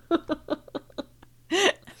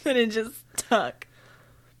 But it just stuck.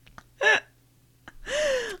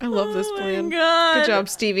 I love this plan. God. Good job,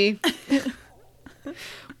 Stevie.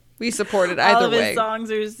 We support it All either of his way. songs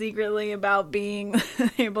are secretly about being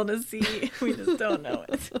able to see. We just don't know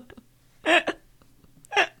it.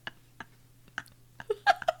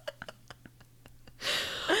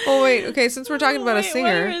 Oh, wait. Okay, since we're talking about a What are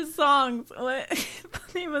singer. his songs? What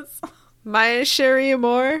the name of song? Maya Sherry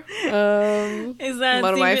Amore. Is that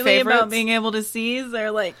one of my secretly about favorites. being able to see? Is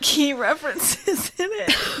there, like, key references in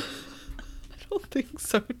it? I don't think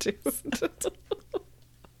so, dude.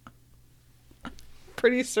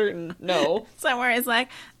 Pretty certain. No. Somewhere it's like,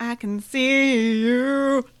 I can see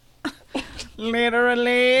you.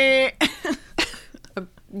 Literally.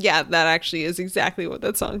 Yeah, that actually is exactly what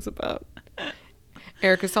that song's about.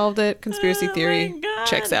 Erica solved it. Conspiracy Oh theory my God.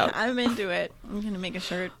 checks out. I'm into it. I'm going to make a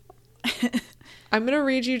shirt. I'm going to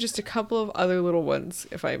read you just a couple of other little ones,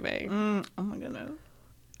 if I may. Oh my goodness.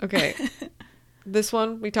 Okay. This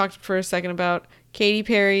one we talked for a second about. Katy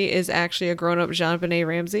Perry is actually a grown-up JonBenet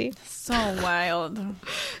Ramsey. So wild.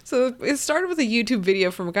 So it started with a YouTube video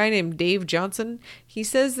from a guy named Dave Johnson. He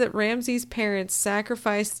says that Ramsey's parents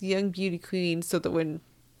sacrificed the young beauty queen so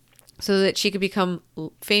that she could become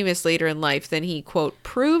famous later in lilife. Then he, quote,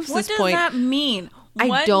 proves What this does point. that mean? I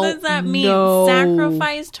What don't does that mean? know.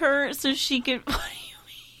 Sacrificed her so she could. What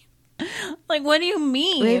do you mean? Like, what do you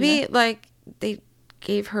mean? Maybe, like, they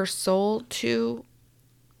gave her soul to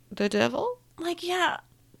the devil? Like, yeah.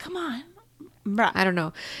 Come on. Bruh. I don't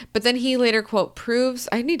know. But then he later, quote, proves.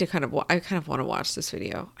 I kind of want to watch this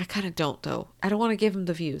video. I kind of don't, though. I don't want to give him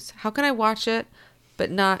the views. How can I watch it but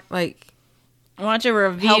not, like, Watch a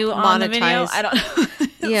review help on the video. monetize? I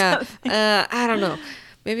don't know. Yeah. I don't know.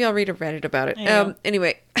 Maybe I'll read a Reddit about it. Yeah.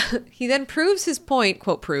 Anyway, he then proves his point,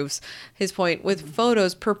 quote, proves his point with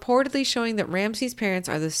photos purportedly showing that Ramsey's parents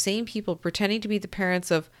are the same people pretending to be the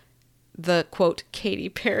parents of the, quote, Katy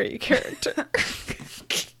Perry character.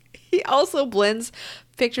 He also blends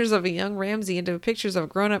pictures of a young Ramsey into pictures of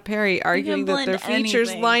grown-up Perry, arguing that their blend features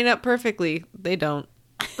anything. line up perfectly. They don't.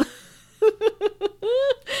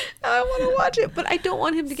 I want to watch it, but I don't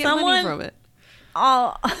want him to get money Someone- from it.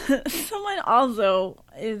 Someone also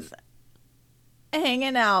is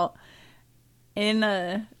hanging out in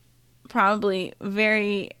a probably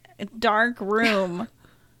very dark room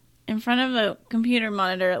in front of a computer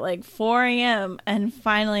monitor at like 4 a.m. and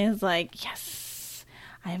finally is like, yes,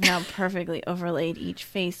 I have now perfectly overlaid each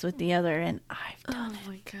face with the other and I've done Oh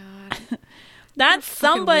my god. That's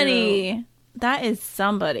fucking somebody. That is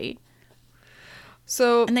somebody.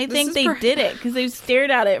 So And they this think is they did it because they've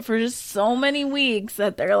stared at it for just so many weeks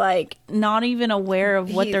that they're like not even aware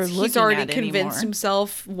of what they're looking He's already at convinced anymore.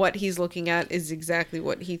 himself what he's looking at is exactly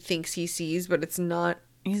what he thinks he sees, but it's not.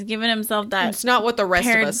 He's given himself that It's not what the rest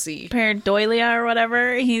of us see. pareidolia or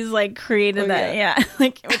whatever. He's like created Oh, that, yeah. yeah,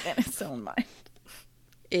 like within his own mind.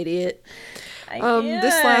 Idiot. I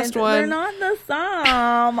This can't. last one- They're not the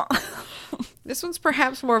sum. This one's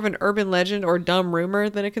perhaps more of an urban legend or dumb rumor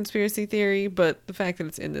than a conspiracy theory, but the fact that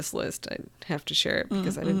it's in this list, I have to share it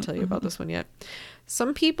because I didn't tell you about this one yet.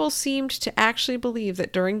 Some people seemed to actually believe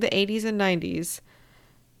that during the 80s and 90s,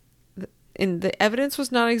 the evidence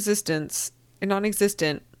was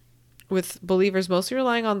non-existent, with believers mostly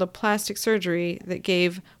relying on the plastic surgery that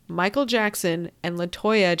gave Michael Jackson and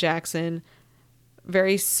LaToya Jackson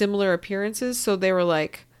very similar appearances. So they were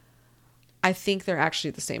like, I think they're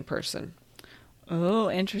actually the same person.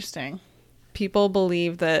 Oh, interesting. People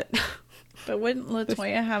believe that. But wouldn't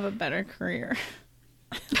LaToya have a better career?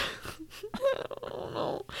 I don't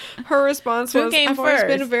know. Her response Who was, came I've always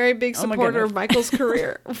been a first? very big Oh my supporter of goodness. Michael's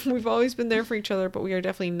career. We've always been there for each other, but we are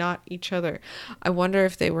definitely not each other. I wonder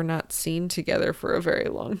if they were not seen together for a very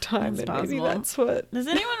long time. That's and maybe possible. that's what. Does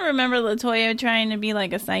anyone remember LaToya trying to be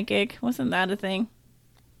like a psychic? Wasn't that a thing?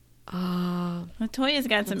 LaToya's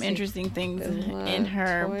got some see. interesting things in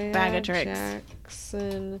her LaToya bag of tricks.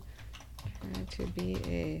 Jackson trying to be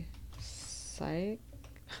a psych.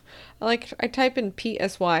 I type in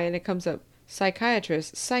PSY and it comes up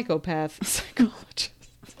psychiatrist, psychopath, psychologist.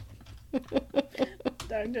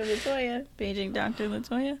 Dr. LaToya. Paging Dr.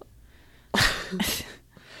 LaToya.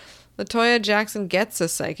 Latoya Jackson gets a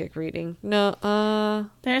psychic reading. No,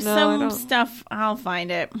 There's no, I some don't. stuff. I'll find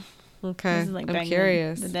it. Okay, This is like I'm back in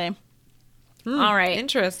curious. the day. Hmm, All right.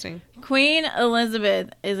 Interesting. Queen Elizabeth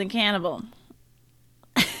is a cannibal.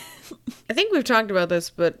 I think we've talked about this,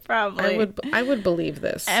 but Probably. I would believe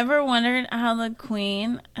this. Ever wondered how the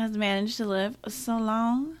queen has managed to live so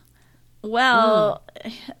long? Well,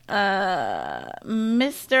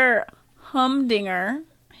 Mr. Humdinger,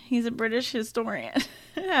 he's a British historian,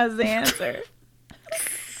 has the answer.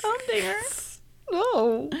 Humdinger.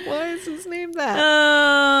 No, why is his name that?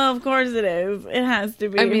 Oh, of course it is. It has to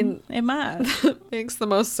be. I mean- it must. Makes the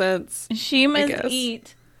most sense. She must guess.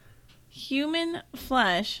 eat human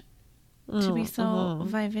flesh to be so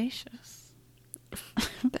vivacious.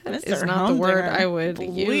 That is not the word I would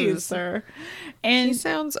use. Sir. He And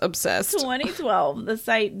sounds obsessed. 2012, the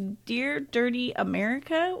site Dear Dirty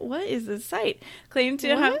America, what is this site? Claimed to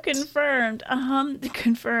have What? confirmed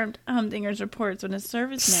Humdinger's reports when a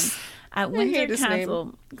serviceman at hate Windsor his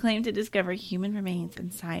Castle claimed to discover human remains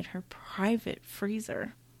inside her private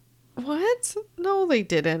freezer. What? No, they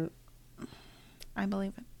didn't. I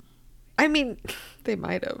believe it. I mean, they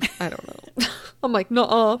might have. I don't know. I'm like,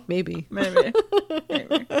 no, maybe. Maybe.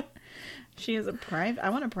 Maybe. She is a private. I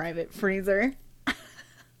want a private freezer.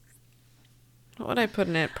 What would I put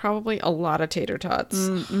in it? Probably a lot of tater tots.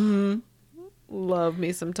 Mm-hmm. Love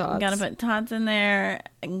me some tots. Gotta put tots in there.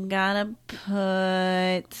 Gotta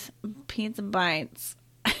put pizza bites.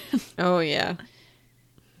 Oh yeah,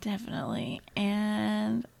 Definitely.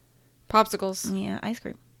 And popsicles. yeah, ice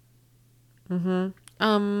cream.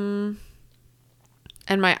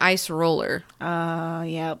 And my ice roller.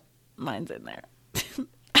 Yep. Mine's in there.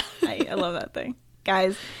 I love that thing.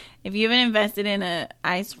 Guys, if you haven't invested in a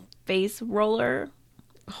ice face roller,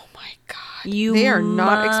 Oh my god, you they are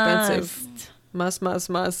not must. expensive.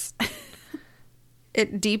 Must.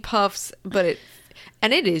 It depuffs, but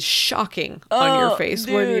it is shocking on your Oh, face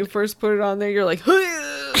when you dude. first put it on there. You're like,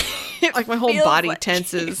 like my whole Feels body like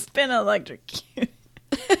tenses. It's been electrocuted.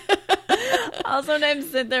 I'll sometimes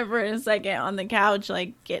sit there for a second on the couch,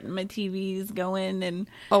 like getting my TVs going, and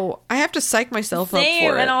Oh, I have to psych myself up same,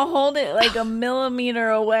 for it. and I'll hold it like a millimeter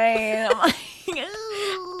away, and I'm like,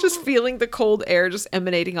 "Ooh." Just feeling the cold air just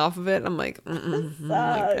emanating off of it. And I'm like, I'm like,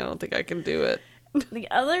 I Sucks. don't think I can do it. The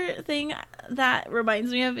other thing that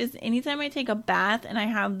reminds me of is anytime I take a bath and I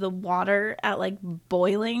have the water at like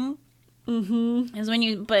boiling, is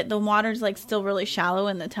when but the water's like still really shallow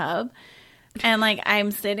in the tub. And like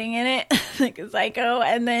I'm sitting in it like a psycho,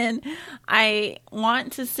 and then I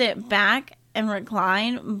want to sit back and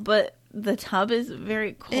recline, but the tub is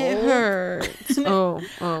very cold. It hurts. Oh,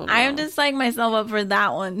 no. I am just like myself up for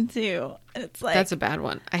that one too. It's like That's a bad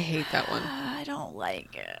one. I hate that one. I don't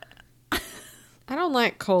like it. I don't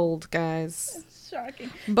like cold, guys.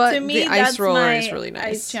 Shocking. But To me, the ice that's roller my is really nice.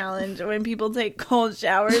 Ice challenge when people take cold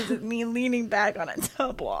showers is me leaning back on a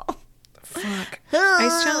tub wall. Fuck.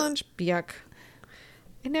 Ice challenge? Yuck.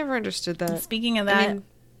 I never understood that. Speaking of that, I mean,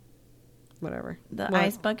 whatever. the What?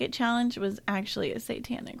 ice bucket challenge was actually a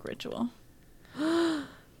satanic ritual.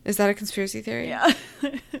 Is that a conspiracy theory? Yeah.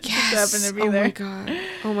 Yes. Just happened to be oh there. my god.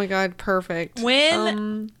 Oh my god. Perfect.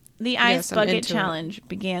 When the ice yes, I'm bucket into it. challenge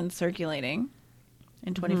began circulating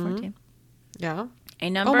in 2014, Yeah. a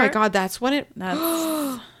number. Oh my god. That's when it. That's.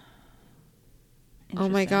 Oh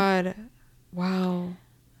my interesting. god. Wow.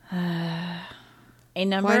 A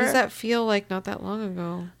number. Why does that feel like not that long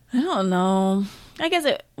ago? I don't know. I guess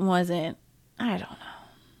it wasn't. I don't know.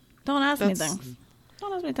 Don't ask me That's- things.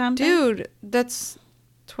 Don't ask me time. Dude, that's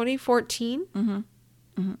 2014?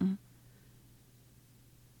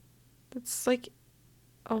 That's like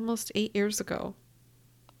almost 8 years ago.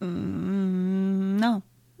 No.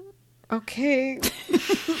 Okay.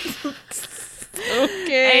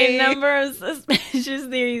 Okay. A number of suspicious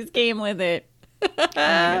theories came with it. Oh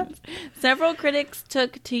my goodness. Several critics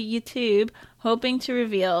took to YouTube hoping to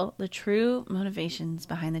reveal the true motivations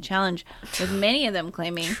behind the challenge, with many of them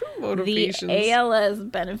claiming True the motivations. ALS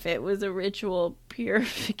benefit was a ritual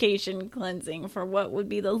purification cleansing for what would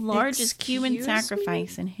be the largest human Excuse me?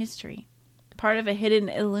 sacrifice in history. Part of a hidden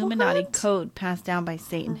Illuminati What? code passed down by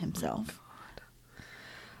Satan himself.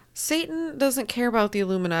 Satan doesn't care about the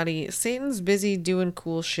Illuminati. Satan's busy doing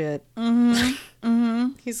cool shit.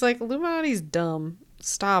 He's like, Illuminati's dumb.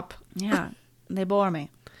 Stop. Yeah, they bore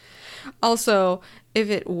me. Also, if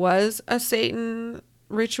it was a Satan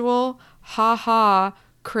ritual, ha,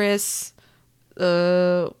 Chris.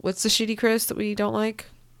 What's the shitty Chris that we don't like?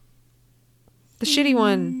 The shitty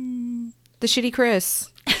one. The shitty Chris.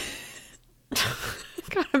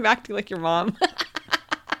 God, I'm acting like your mom.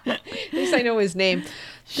 At least I know his name.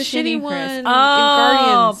 The shitty one in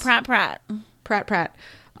Oh, Guardians. Pratt.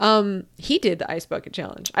 He did the ice bucket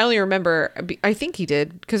challenge. I only remember. I think he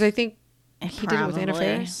did because I think he did it with Anna Probably.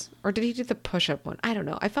 Faris, or did he do the push-up one? I don't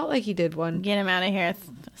know. I felt like he did one. Get him out of here.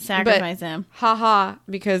 Sacrifice him. Haha,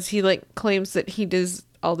 because he like claims that he does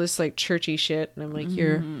all this like churchy shit, and I'm like,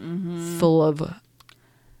 you're full of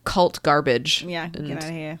cult garbage. Yeah, and get out of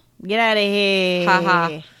here. Get out of here.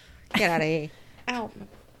 Haha. Get out of here. Ow.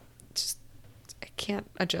 Just, I can't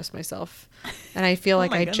adjust myself, and I feel like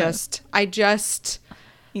my I goodness. just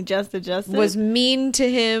You just adjusted? was mean to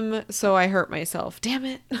him, so I hurt myself. Damn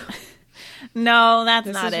it. No, that's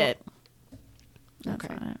This not is it. That's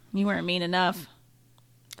Okay. not it. You weren't mean enough.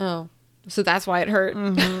 Oh, so that's why it hurt.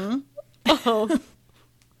 Oh.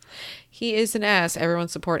 He is an ass. Everyone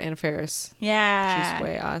support Anna Faris. Yeah. She's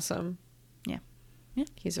way awesome. Yeah. Yeah.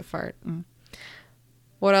 He's a fart.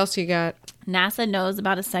 What else you got? NASA knows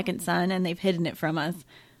about a second sun and they've hidden it from us.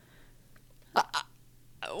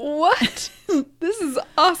 What? This is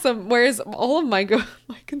awesome. Whereas all of my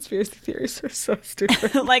conspiracy theories are so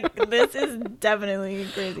stupid. Like, this is definitely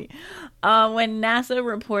crazy. When NASA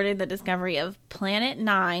reported the discovery of Planet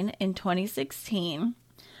 9 in 2016,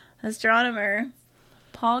 astronomer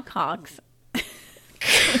Paul Cox.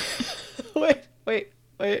 Wait.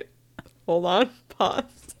 Hold on.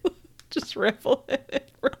 Pause. Just revel in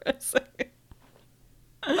it for a second.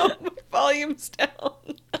 Oh, my volume's down.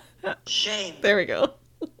 Shame. There we go.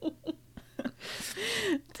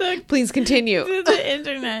 took Please continue. to the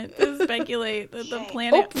internet to speculate that the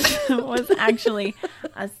planet was actually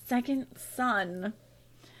a second sun.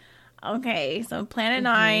 Okay, so Planet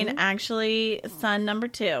 9 actually sun number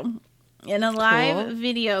 2. In a live Cool.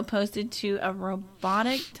 video posted to a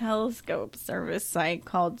robotic telescope service site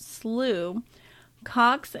called SLU,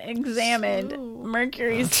 Cox examined SLU.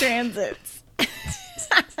 Mercury's transits.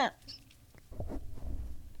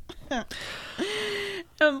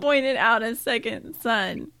 And pointed out a second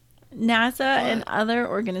sun. NASA and other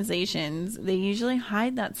organizations, they usually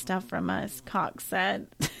hide that stuff from us, Cox said.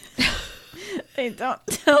 They don't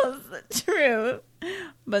tell us the truth.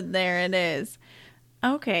 But there it is.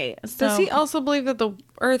 Okay, so Does he also believe that the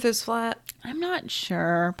Earth is flat? I'm not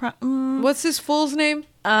sure. What's his fool's name?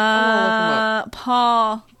 I'm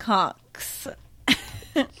Paul Cox.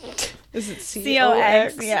 Is it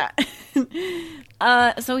COX, COX? yeah.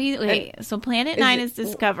 So Planet 9 is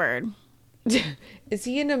discovered. Is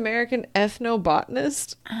he an American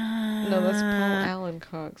ethnobotanist? No, that's Paul Allen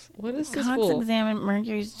Cox. What is this Cox fool? examined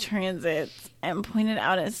Mercury's transits and pointed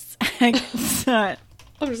out a second sun.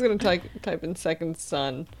 I'm just gonna type in second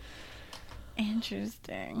sun.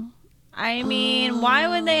 Interesting. I mean, why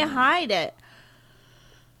would they hide it?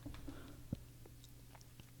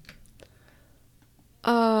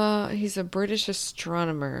 He's a British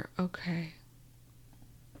astronomer. Okay.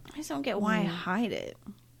 I just don't get why hide it.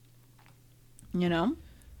 You know?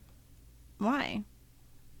 Why?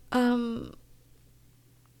 Um.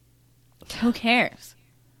 Who cares?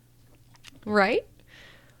 Right?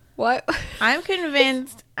 What? I'm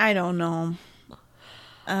convinced. I don't know.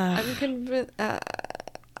 I'm convinced.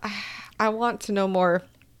 I want to know more.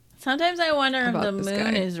 Sometimes I wonder if About the this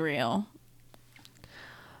moon guy. is real.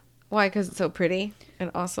 Why? Because it's so pretty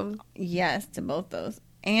and awesome. Yes, to both those.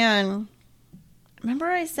 And remember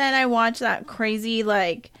I said I watched that crazy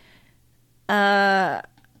like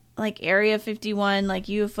Area 51 like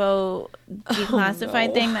UFO declassified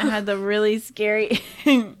no. thing that had the really scary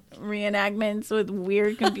reenactments with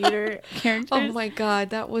weird computer characters. Oh my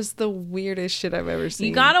god, that was the weirdest shit I've ever seen.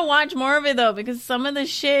 You gotta watch more of it though, because some of the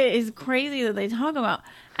shit is crazy that they talk about.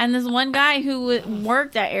 And this one guy who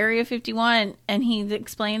worked at Area 51, and he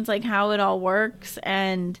explains like how it all works.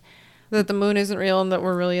 And That the moon isn't real and that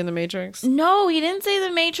we're really in the Matrix. no, he didn't say the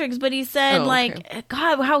Matrix, but he said Oh, like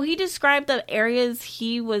God, how he described the areas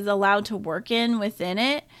he was allowed to work in within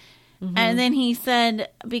it. And then he said,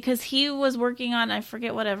 because he was working on, I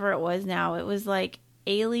forget whatever it was now. It was like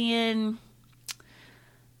alien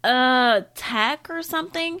tech or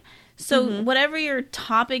something. So whatever your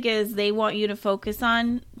topic is, they want you to focus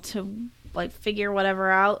on to like figure whatever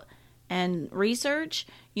out and research.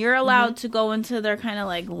 You're allowed to go into their kind of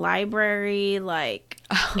like library like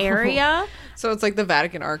area. So it's like the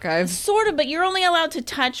Vatican archives. Sort of, but you're only allowed to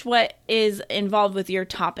touch what is involved with your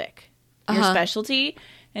topic, your specialty.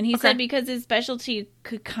 And he said because his specialty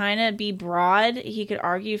could kind of be broad, he could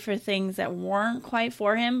argue for things that weren't quite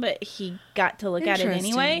for him, but he got to look at it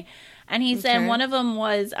Interesting. anyway. And he said Okay. one of them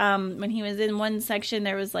was when he was in one section,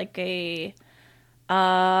 there was like a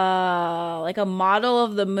model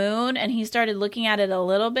of the moon, and he started looking at it a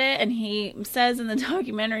little bit, and he says in the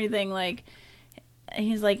documentary thing like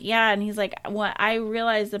he's like, yeah, and he's like, what I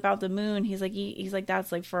realized about the moon, he's like, he's like,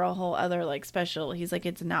 that's like for a whole other like special. He's like,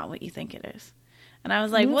 it's not what you think it is. And I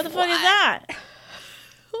was like, what the fuck is that?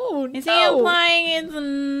 Oh, Is he implying it's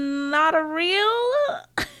not a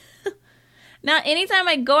real? Now, anytime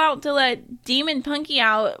I go out to let Demon Punky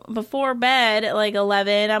out before bed at like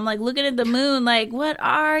 11, I'm like looking at the moon like, what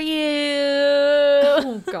are you?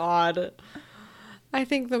 Oh, God. I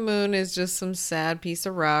think the moon is just some sad piece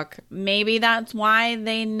of rock. Maybe that's why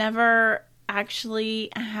they never actually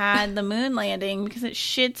had the moon landing, because it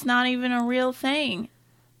shit's not even a real thing.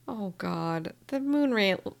 Oh, God. The moon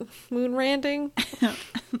landing?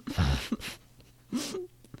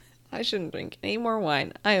 I shouldn't drink any more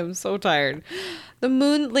wine. I am so tired. The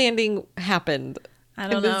moon landing happened. I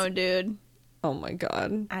don't know, dude. Oh, my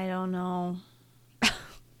God. I don't know.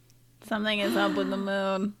 Something is up with the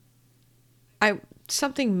moon.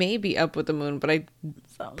 Something may be up with the moon, but I'm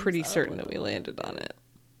Something's pretty up certain with that we landed on it.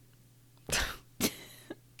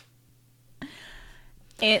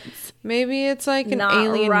 Maybe it's like an not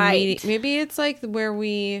alien right. meeting. Maybe it's like where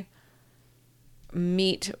we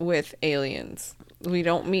meet with aliens. We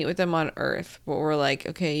don't meet with them on Earth, but we're like,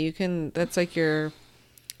 okay, you can. That's like your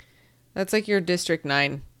District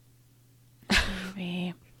 9.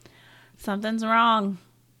 Maybe. Something's wrong.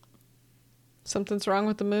 Something's wrong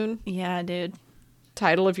with the moon. Yeah, dude.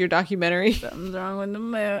 Title of your documentary. Something's wrong with the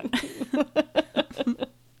moon.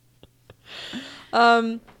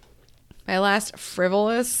 My last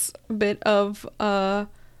frivolous bit of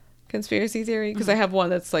conspiracy theory, because I have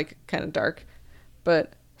one that's like kind of dark,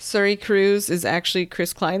 but Suri Cruise is actually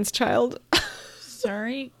Chris Klein's child.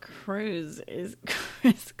 Suri Cruise is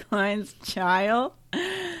Chris Klein's child.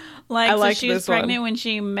 Like, I so like she was this one. pregnant when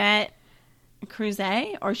she met Cruise,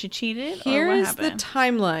 or she cheated, or what Here's the happened?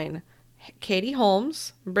 timeline. Katie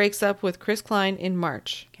Holmes breaks up with Chris Klein in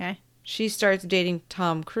March. Okay. She starts dating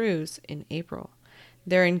Tom Cruise in April.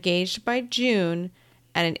 They're engaged by June,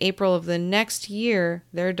 and in April of the next year,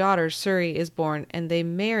 their daughter Suri is born, and they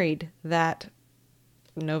married that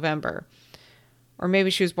November. Or maybe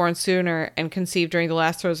she was born sooner and conceived during the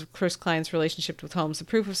last throes of Chris Klein's relationship with Holmes. The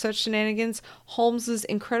proof of such shenanigans, Holmes's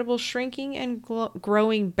incredible shrinking and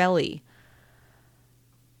growing belly.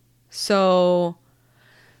 So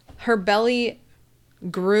her belly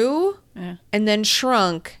grew Yeah. and then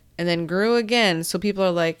shrunk and then grew again. So people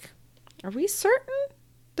are like, are we certain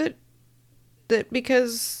that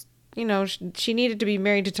because, you know, she needed to be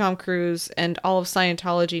married to Tom Cruise and all of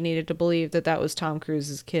Scientology needed to believe that that was Tom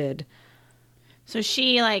Cruise's kid? So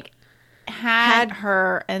she like had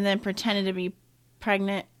her and then pretended to be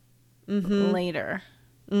pregnant later.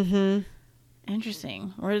 Mm-hmm.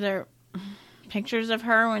 Interesting. Were there pictures of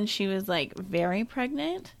her when she was like very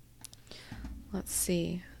pregnant? Let's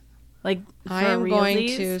see. Like, I am going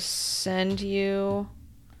realsies? to send you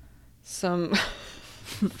some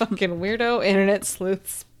fucking weirdo internet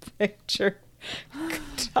sleuths picture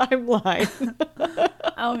timeline.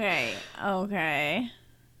 Okay.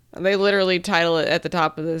 They literally title it at the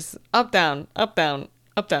top of this, up, down, up, down,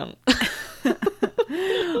 up, down.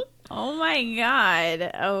 Oh my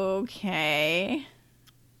god. Okay.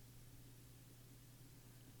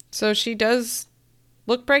 So she does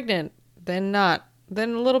look pregnant, then not,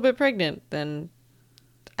 then a little bit pregnant, then,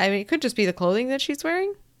 I mean, it could just be the clothing that she's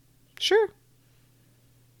wearing. Sure.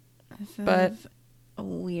 But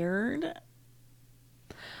weird.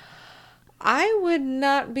 I would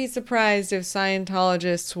not be surprised if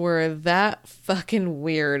Scientologists were that fucking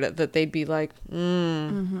weird that they'd be like,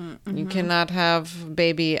 you cannot have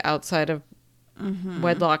baby outside of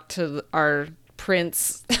wedlock to our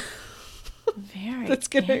prince. Very That's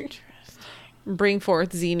gonna interesting. bring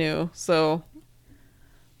forth Xenu. So,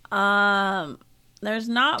 there's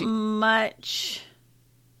not much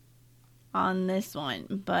on this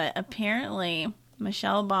one, but apparently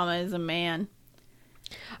Michelle Obama is a man.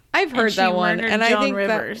 I've heard that one, and Joan I think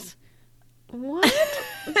Rivers. that what?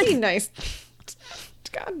 Be nice.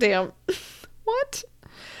 Goddamn. What?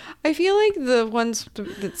 I feel like the ones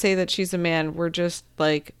that say that she's a man were just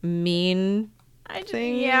like mean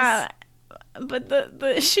things. Yeah, but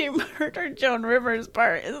the she murdered Joan Rivers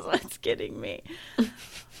part is what's getting me.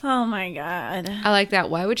 Oh my god. I like that.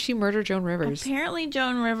 Why would she murder Joan Rivers? Apparently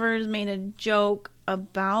Joan Rivers made a joke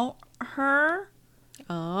about her.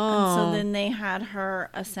 Oh. And so then they had her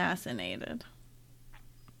assassinated.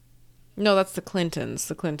 No, that's the Clintons.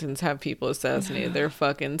 The Clintons have people assassinated. They're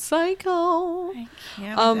fucking psycho. I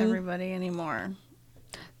can't with everybody anymore.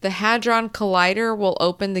 The Hadron Collider will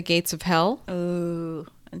open the gates of hell. Ooh,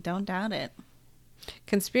 don't doubt it.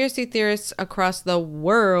 Conspiracy theorists across the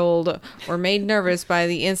world were made nervous by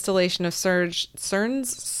the installation of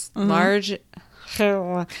CERN's large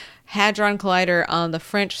Hadron Collider on the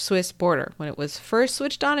French-Swiss border. When it was first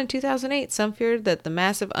switched on in 2008, some feared that the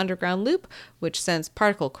massive underground loop, which sends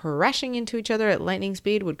particles crashing into each other at lightning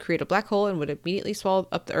speed, would create a black hole and would immediately swallow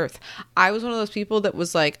up the Earth. I was one of those people that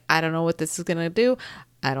was like, I don't know what this is going to do.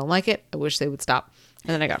 I don't like it. I wish they would stop.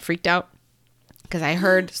 And then I got freaked out because I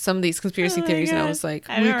heard some of these conspiracy theories and I was like,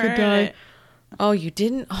 we could die. It. Oh, you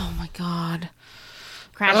didn't? Oh my God.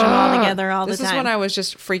 Crash them all together all the time. This is when I was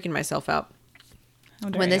just freaking myself out.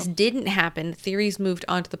 When this didn't happen, theories moved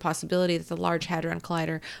on to the possibility that the Large Hadron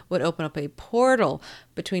Collider would open up a portal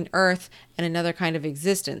between Earth and another kind of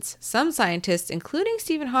existence. Some scientists, including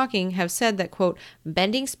Stephen Hawking, have said that, quote,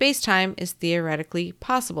 bending space-time is theoretically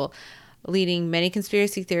possible, leading many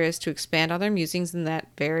conspiracy theorists to expand on their musings in that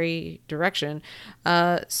very direction.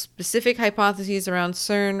 Specific hypotheses around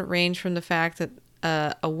CERN range from the fact that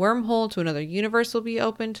a wormhole to another universe will be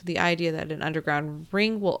opened to the idea that an underground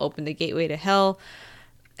ring will open the gateway to hell.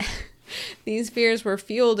 These fears were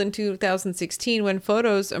fueled in 2016 when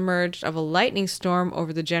photos emerged of a lightning storm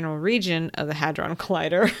over the general region of the Hadron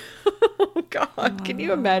Collider. Oh God, can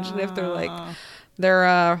you imagine if they're like,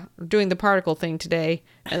 they're doing the particle thing today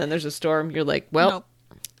and then there's a storm. You're like, well, Nope.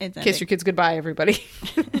 It's kiss ending. your kids goodbye, everybody.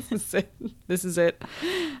 This is it.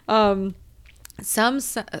 Some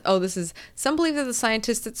believe that the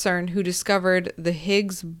scientists at CERN who discovered the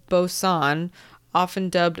Higgs boson, often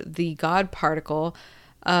dubbed the God particle,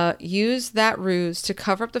 used that ruse to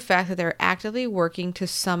cover up the fact that they're actively working to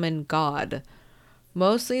summon God.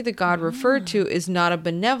 Mostly the God referred to is not a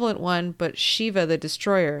benevolent one, but Shiva the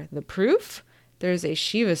Destroyer. The proof? There's a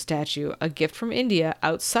Shiva statue, a gift from India,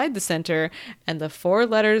 outside the center, and the 4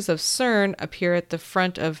 letters of CERN appear at the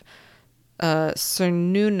front of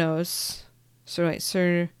Cernunnos.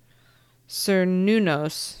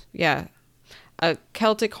 Cernunnos, yeah, a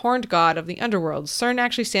Celtic horned god of the underworld. CERN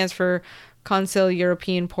actually stands for Conseil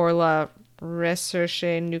Européen pour la Recherche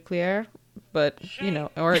Nucléaire, but, you know,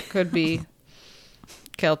 or it could be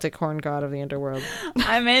Celtic horned god of the underworld.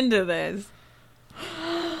 I'm into this.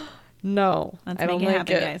 No, Let's I make don't it like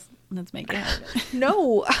happen, it. guys. Let's make it happen.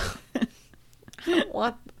 No.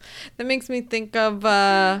 What? That makes me think of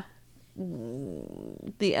the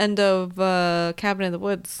end of Cabin in the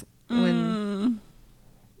Woods when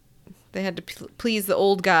they had to please the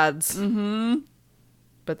old gods. Mm-hmm.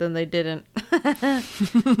 But then they didn't.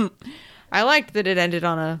 I liked that it ended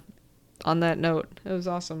on that note. It was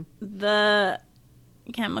awesome. The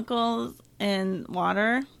chemicals in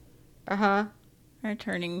water Uh-huh. are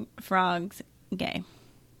turning frogs gay.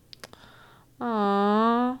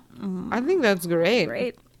 Aww. I think that's great.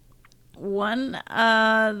 Great. One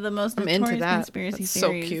the most I'm into notorious that. conspiracy That's so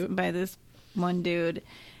theories cute. by this one dude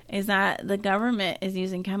is that the government is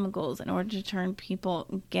using chemicals in order to turn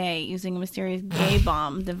people gay using a mysterious gay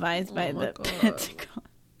bomb devised by the Pentagon.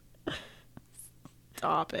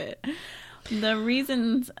 Stop it. The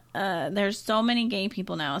reasons there's so many gay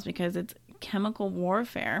people now is because it's chemical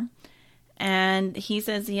warfare. And he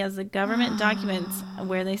says he has the government documents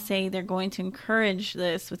where they say they're going to encourage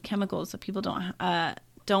this with chemicals so people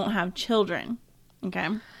don't have children. Okay.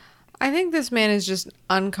 I think this man is just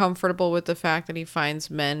uncomfortable with the fact that he finds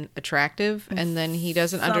men attractive, and then he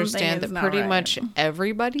doesn't Something understand is that not pretty right. much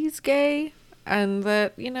everybody's gay, and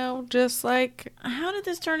that, you know, just like, How did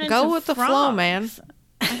this turn into go with the flow, frogs? man.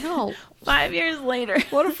 I know. 5 years later,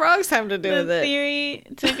 What do frogs have to do the with it? theory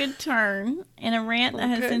took a turn in a rant that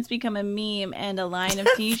has Okay. since become a meme and a line of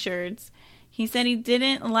t-shirts. He said he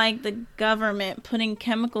didn't like the government putting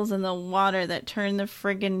chemicals in the water that turned the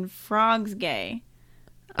friggin' frogs gay.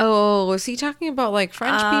 Oh, was he talking about like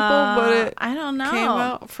French people, but it I don't know. came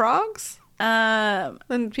out frogs? Um,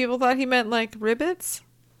 And people thought he meant like ribbits?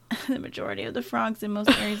 the majority of the frogs in most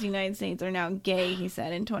areas of the United States are now gay, he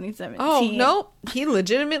said in 2017. Oh, no. He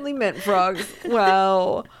legitimately meant frogs.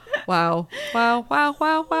 Wow. Wow. Wow. Wow.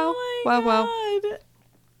 Wow. Wow. Oh Wow. my Wow. God.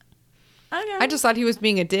 Okay. I just thought he was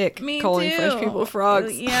being a dick, Me calling too. French people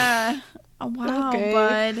frogs. Yeah. Oh, wow, Okay.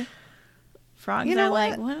 bud. Frogs You know are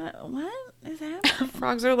like, what? what is happening?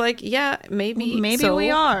 Frogs are like, yeah, maybe. Maybe so. we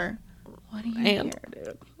are. What do you And- hear,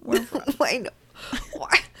 dude? We're frogs. I know.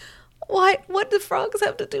 Why? What do frogs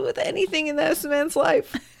have to do with anything in this man's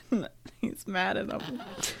life? He's mad at them.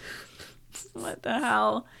 What the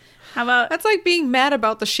hell? How about That's like being mad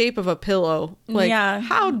about the shape of a pillow. Like, Yeah.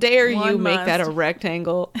 how dare you One make that a must.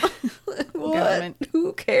 rectangle? What? Government.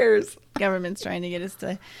 Who cares? government's trying to get us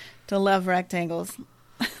to love rectangles?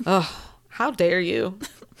 Oh, how dare you?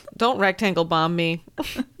 Don't rectangle bomb me.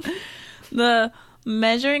 The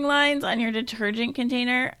measuring lines on your detergent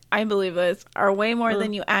container, I believe this, are way more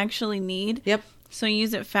than you actually need. Yep. So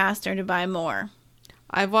use it faster to buy more.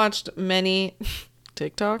 I've watched many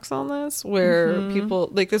TikToks on this where people,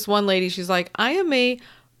 like this one lady, she's like, I am a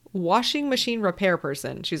washing machine repair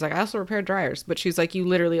person. She's like, I also repair dryers. But she's like, you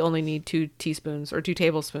literally only need 2 teaspoons or 2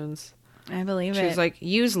 tablespoons. I believe it. She's like,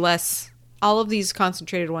 use less. All of these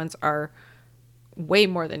concentrated ones are way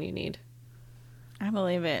more than you need. I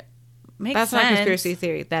believe it. Makes That's sense. not conspiracy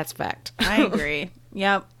theory. That's fact. I agree.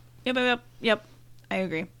 Yep. I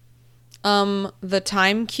agree. The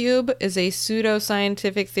time cube is a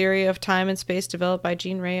pseudoscientific theory of time and space developed by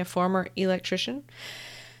Jean Ray, a former electrician.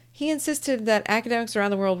 He insisted that academics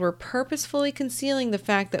around the world were purposefully concealing the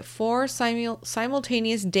fact that 4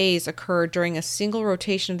 simultaneous days occurred during a single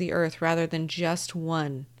rotation of the Earth rather than just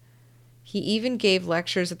one. He even gave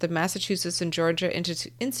lectures at the Massachusetts and Georgia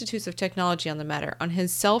Institutes of Technology on the matter. On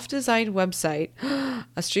his self-designed website,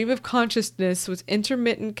 A Stream of Consciousness with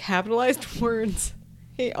intermittent capitalized words,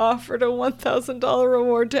 he offered a $1,000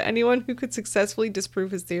 reward to anyone who could successfully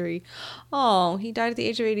disprove his theory. Oh, he died at the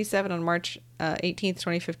age of 87 on March 18th,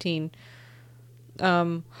 2015.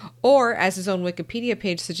 Or, as his own Wikipedia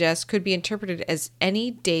page suggests, could be interpreted as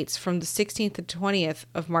any dates from the 16th to 20th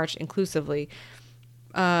of March inclusively.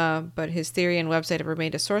 But his theory and website have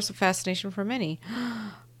remained a source of fascination for many.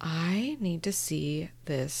 I need to see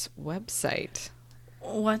this website.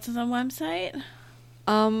 What's the website?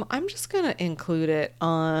 I'm just gonna include it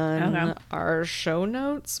on our show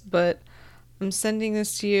notes, but I'm sending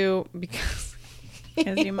this to you because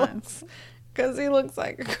You must. because he looks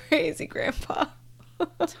like a crazy grandpa.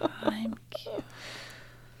 Time cube.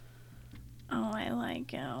 Oh, I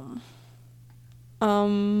like him.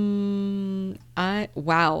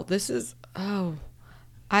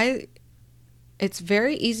 It's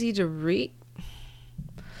very easy to read.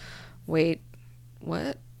 Wait,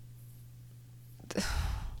 what?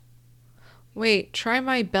 Wait, try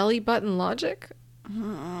my belly button logic?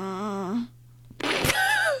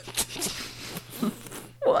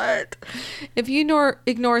 What? If you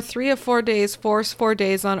ignore 3 of 4 days, 4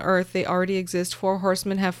 days on Earth, they already exist. 4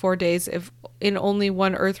 horsemen have 4 days if in only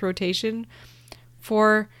one Earth rotation.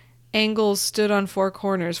 4 angles stood on 4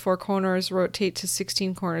 corners. 4 corners rotate to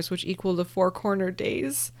 16 corners, which equal the 4 corner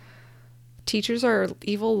days. Teachers are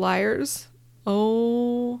evil liars.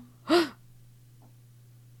 Oh.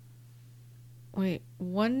 Wait,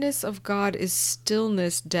 oneness of God is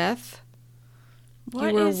stillness, death.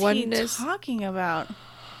 What is he talking about?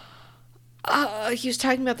 He was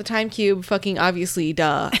talking about the time cube, fucking obviously,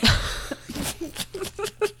 duh.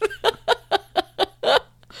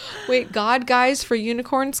 Wait, God guys for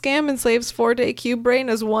unicorn scam enslaves 4-day cube brain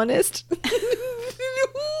as oneist?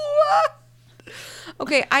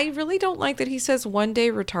 Okay, I really don't like that he says 1 day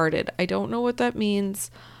retarded. I don't know what that means.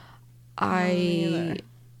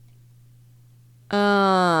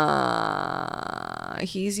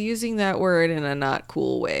 He's using that word in a not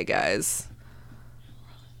cool way, guys.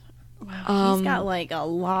 Wow, he's got like a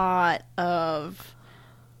lot of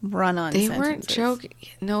run-on sentences. They weren't joking.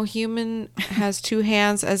 No human has 2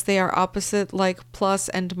 hands as they are opposite, like plus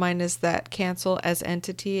and minus that cancel as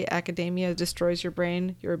entity. Academia destroys your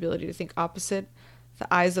brain, your ability to think opposite.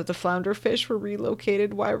 The eyes of the flounder fish were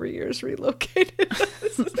relocated. Why were yours relocated?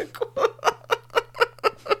 This is a quote.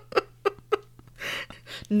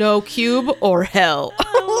 No cube or hell.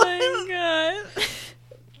 Oh my god.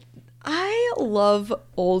 I love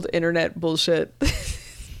old internet bullshit.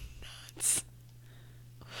 Nuts.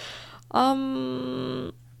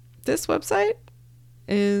 This website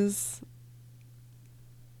is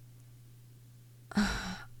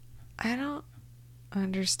I don't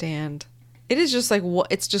understand. It is just like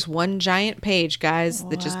it's just one giant page, guys,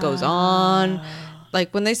 that just goes on.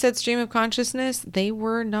 Like when they said stream of consciousness, they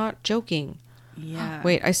were not joking. Yeah.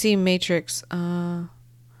 Wait, I see Matrix. Nope.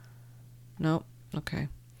 Okay.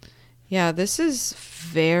 Yeah, this is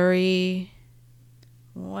very...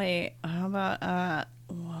 Wait, how about,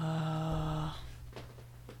 whoa.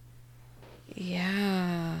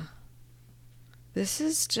 Yeah. This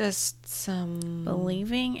is just some...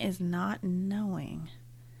 Believing is not knowing,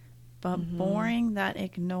 but boring that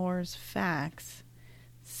ignores facts.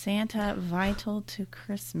 Santa vital to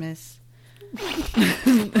Christmas.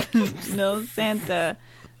 No Santa,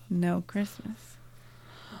 no Christmas.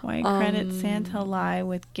 White credit Santa lie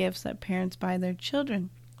with gifts that parents buy their children.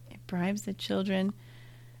 It bribes the children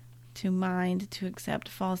to mind to accept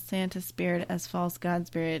false Santa spirit as false God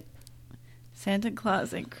spirit. Santa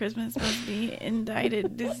Claus and Christmas must be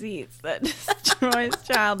indicted deceits that destroys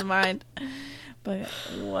child mind. But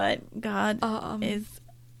what God is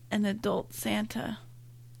an adult Santa?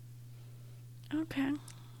 Okay.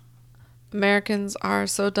 Americans are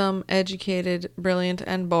so dumb, educated, brilliant,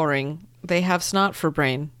 and boring. They have snot for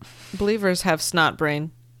brain. Believers have snot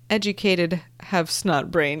brain. Educated have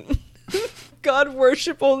snot brain. God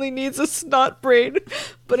worship only needs a snot brain,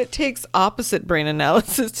 but it takes opposite brain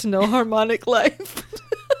analysis to know harmonic life.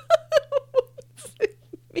 What's it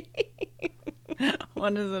mean?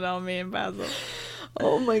 What does it all mean, Basil?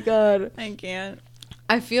 Oh my God. I can't.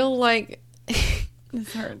 I feel like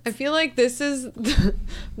This hurts. I feel like this is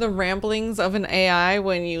the ramblings of an AI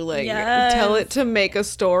when you like Yes. tell it to make a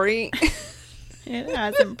story. It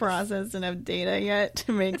hasn't processed enough data yet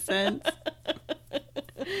to make sense.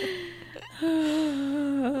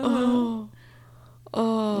 Oh,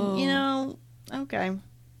 You know, okay.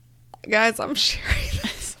 guys, I'm sharing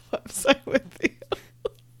this website with you.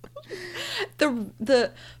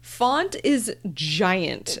 The font is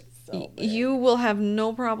giant. so big. You will have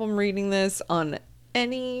no problem reading this on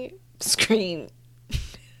any screen.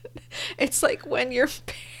 It's like when your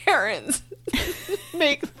parents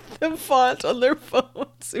make the font on their phone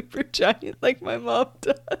super giant like my mom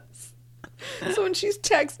does. So when she's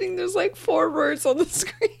texting, there's like 4 words on the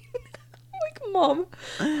screen. Like, Mom,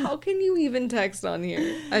 how can you even text on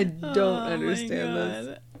here? I don't understand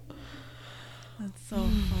this. That's so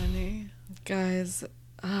funny. Guys,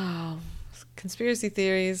 conspiracy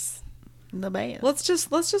theories. The best.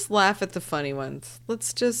 Let's just laugh at the funny ones.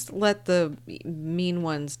 Let's just let the mean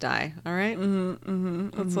ones die, all right?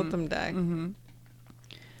 Let's let them die.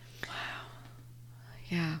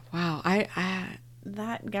 Yeah, wow. I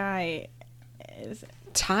That guy is...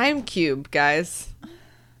 Time Cube, guys.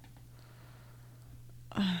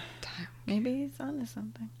 Time. Maybe he's onto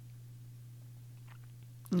something.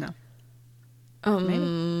 No.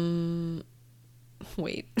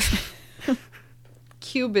 Wait.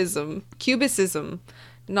 Cubicism,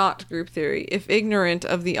 not group theory. If ignorant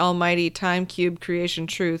of the almighty time cube creation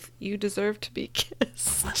truth, you deserve to be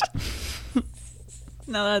kissed.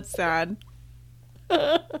 No, that's sad.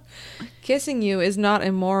 Kissing you is not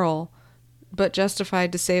immoral, but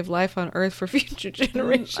justified to save life on Earth for future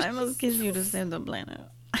generations. I must kiss you to save the planet.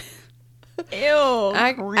 Ew.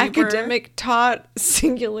 creeper. Academic taught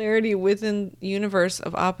singularity within universe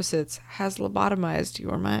of opposites has lobotomized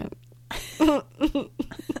your mind. Oh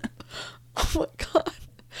my God.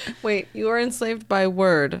 Wait, you are enslaved by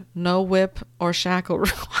word. No whip or shackle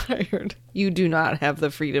required. You do not have the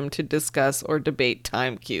freedom to discuss or debate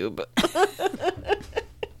Time Cube. I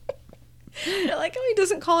like how he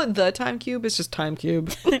doesn't call it the Time Cube, it's just Time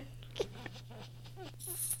Cube.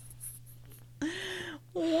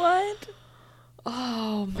 What?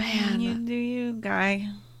 Oh man. You do you, guy.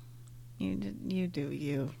 You do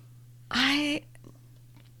you.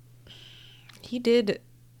 He did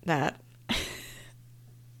that.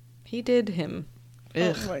 He did him.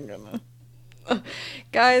 Ugh. Oh my goodness.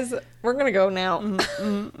 Guys, we're gonna go now.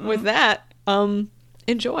 With that,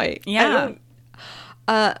 enjoy. Yeah.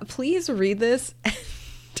 Please read this and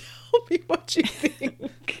tell me what you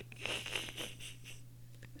think.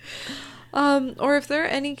 Or if there are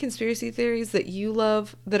any conspiracy theories that you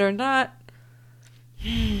love that are not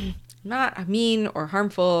mean or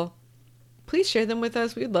harmful, please share them with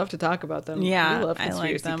us. We'd love to talk about them. Yeah, we love I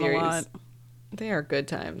conspiracy like them theories. a lot. They are good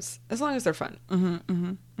times, as long as they're fun.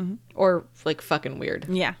 Or like fucking weird.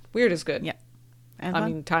 Yeah. Weird is good. Yeah. And I fun.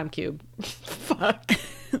 mean, Time Cube. Fuck.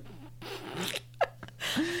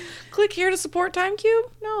 Click here to support Time Cube?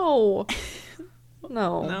 No.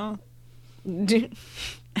 No. No. Do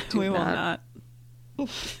We will not.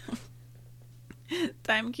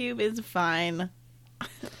 Time Cube is fine.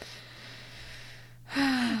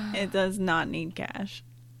 It does not need cash.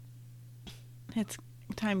 It's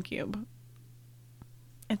Time Cube.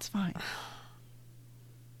 It's fine.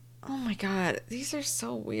 Oh my God. These are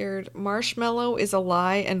so weird. Marshmallow is a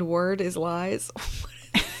lie and word is lies.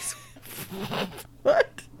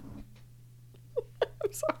 What?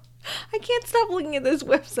 I'm sorry. I can't stop looking at this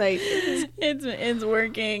website. It's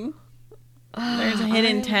working. There's a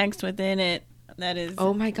hidden text within it that is.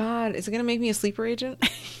 Oh my God. Is it going to make me a sleeper agent?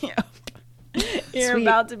 Yep. You're Sweet.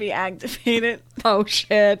 about to be activated. Oh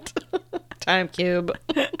shit. Time Cube.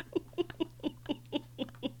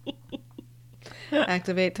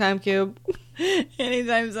 Activate Time Cube.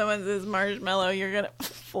 Anytime someone says marshmallow, you're gonna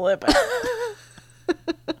flip out.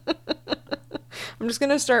 I'm just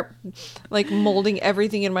gonna start like molding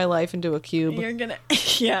everything in my life into a cube. You're gonna,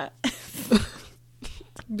 yeah.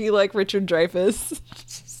 Be like Richard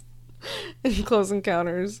Dreyfuss in Close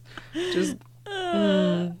Encounters. Just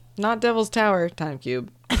not Devil's Tower. Time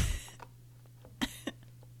Cube.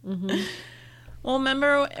 Well,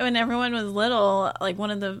 remember when everyone was little, like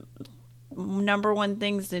one of the number one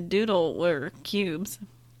things to doodle were cubes.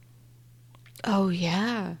 Oh,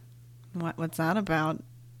 yeah. What's that about?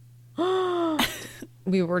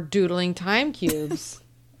 We were doodling time cubes.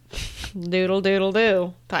 Doodle, doodle,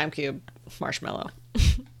 do. Time cube. Marshmallow.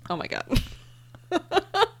 Oh, my God.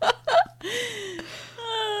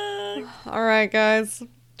 All right, guys.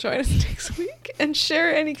 Join us next week and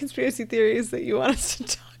share any conspiracy theories that you want us to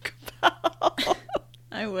talk about.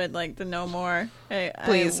 I would like to know more.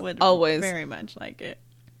 Please, I would always. very much like it.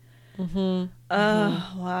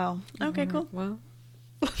 Mm-hmm. Wow. Okay, cool. Well,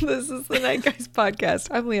 this is the Night Guys podcast.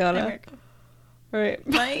 I'm Liana. Eric. All right.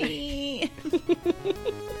 Bye.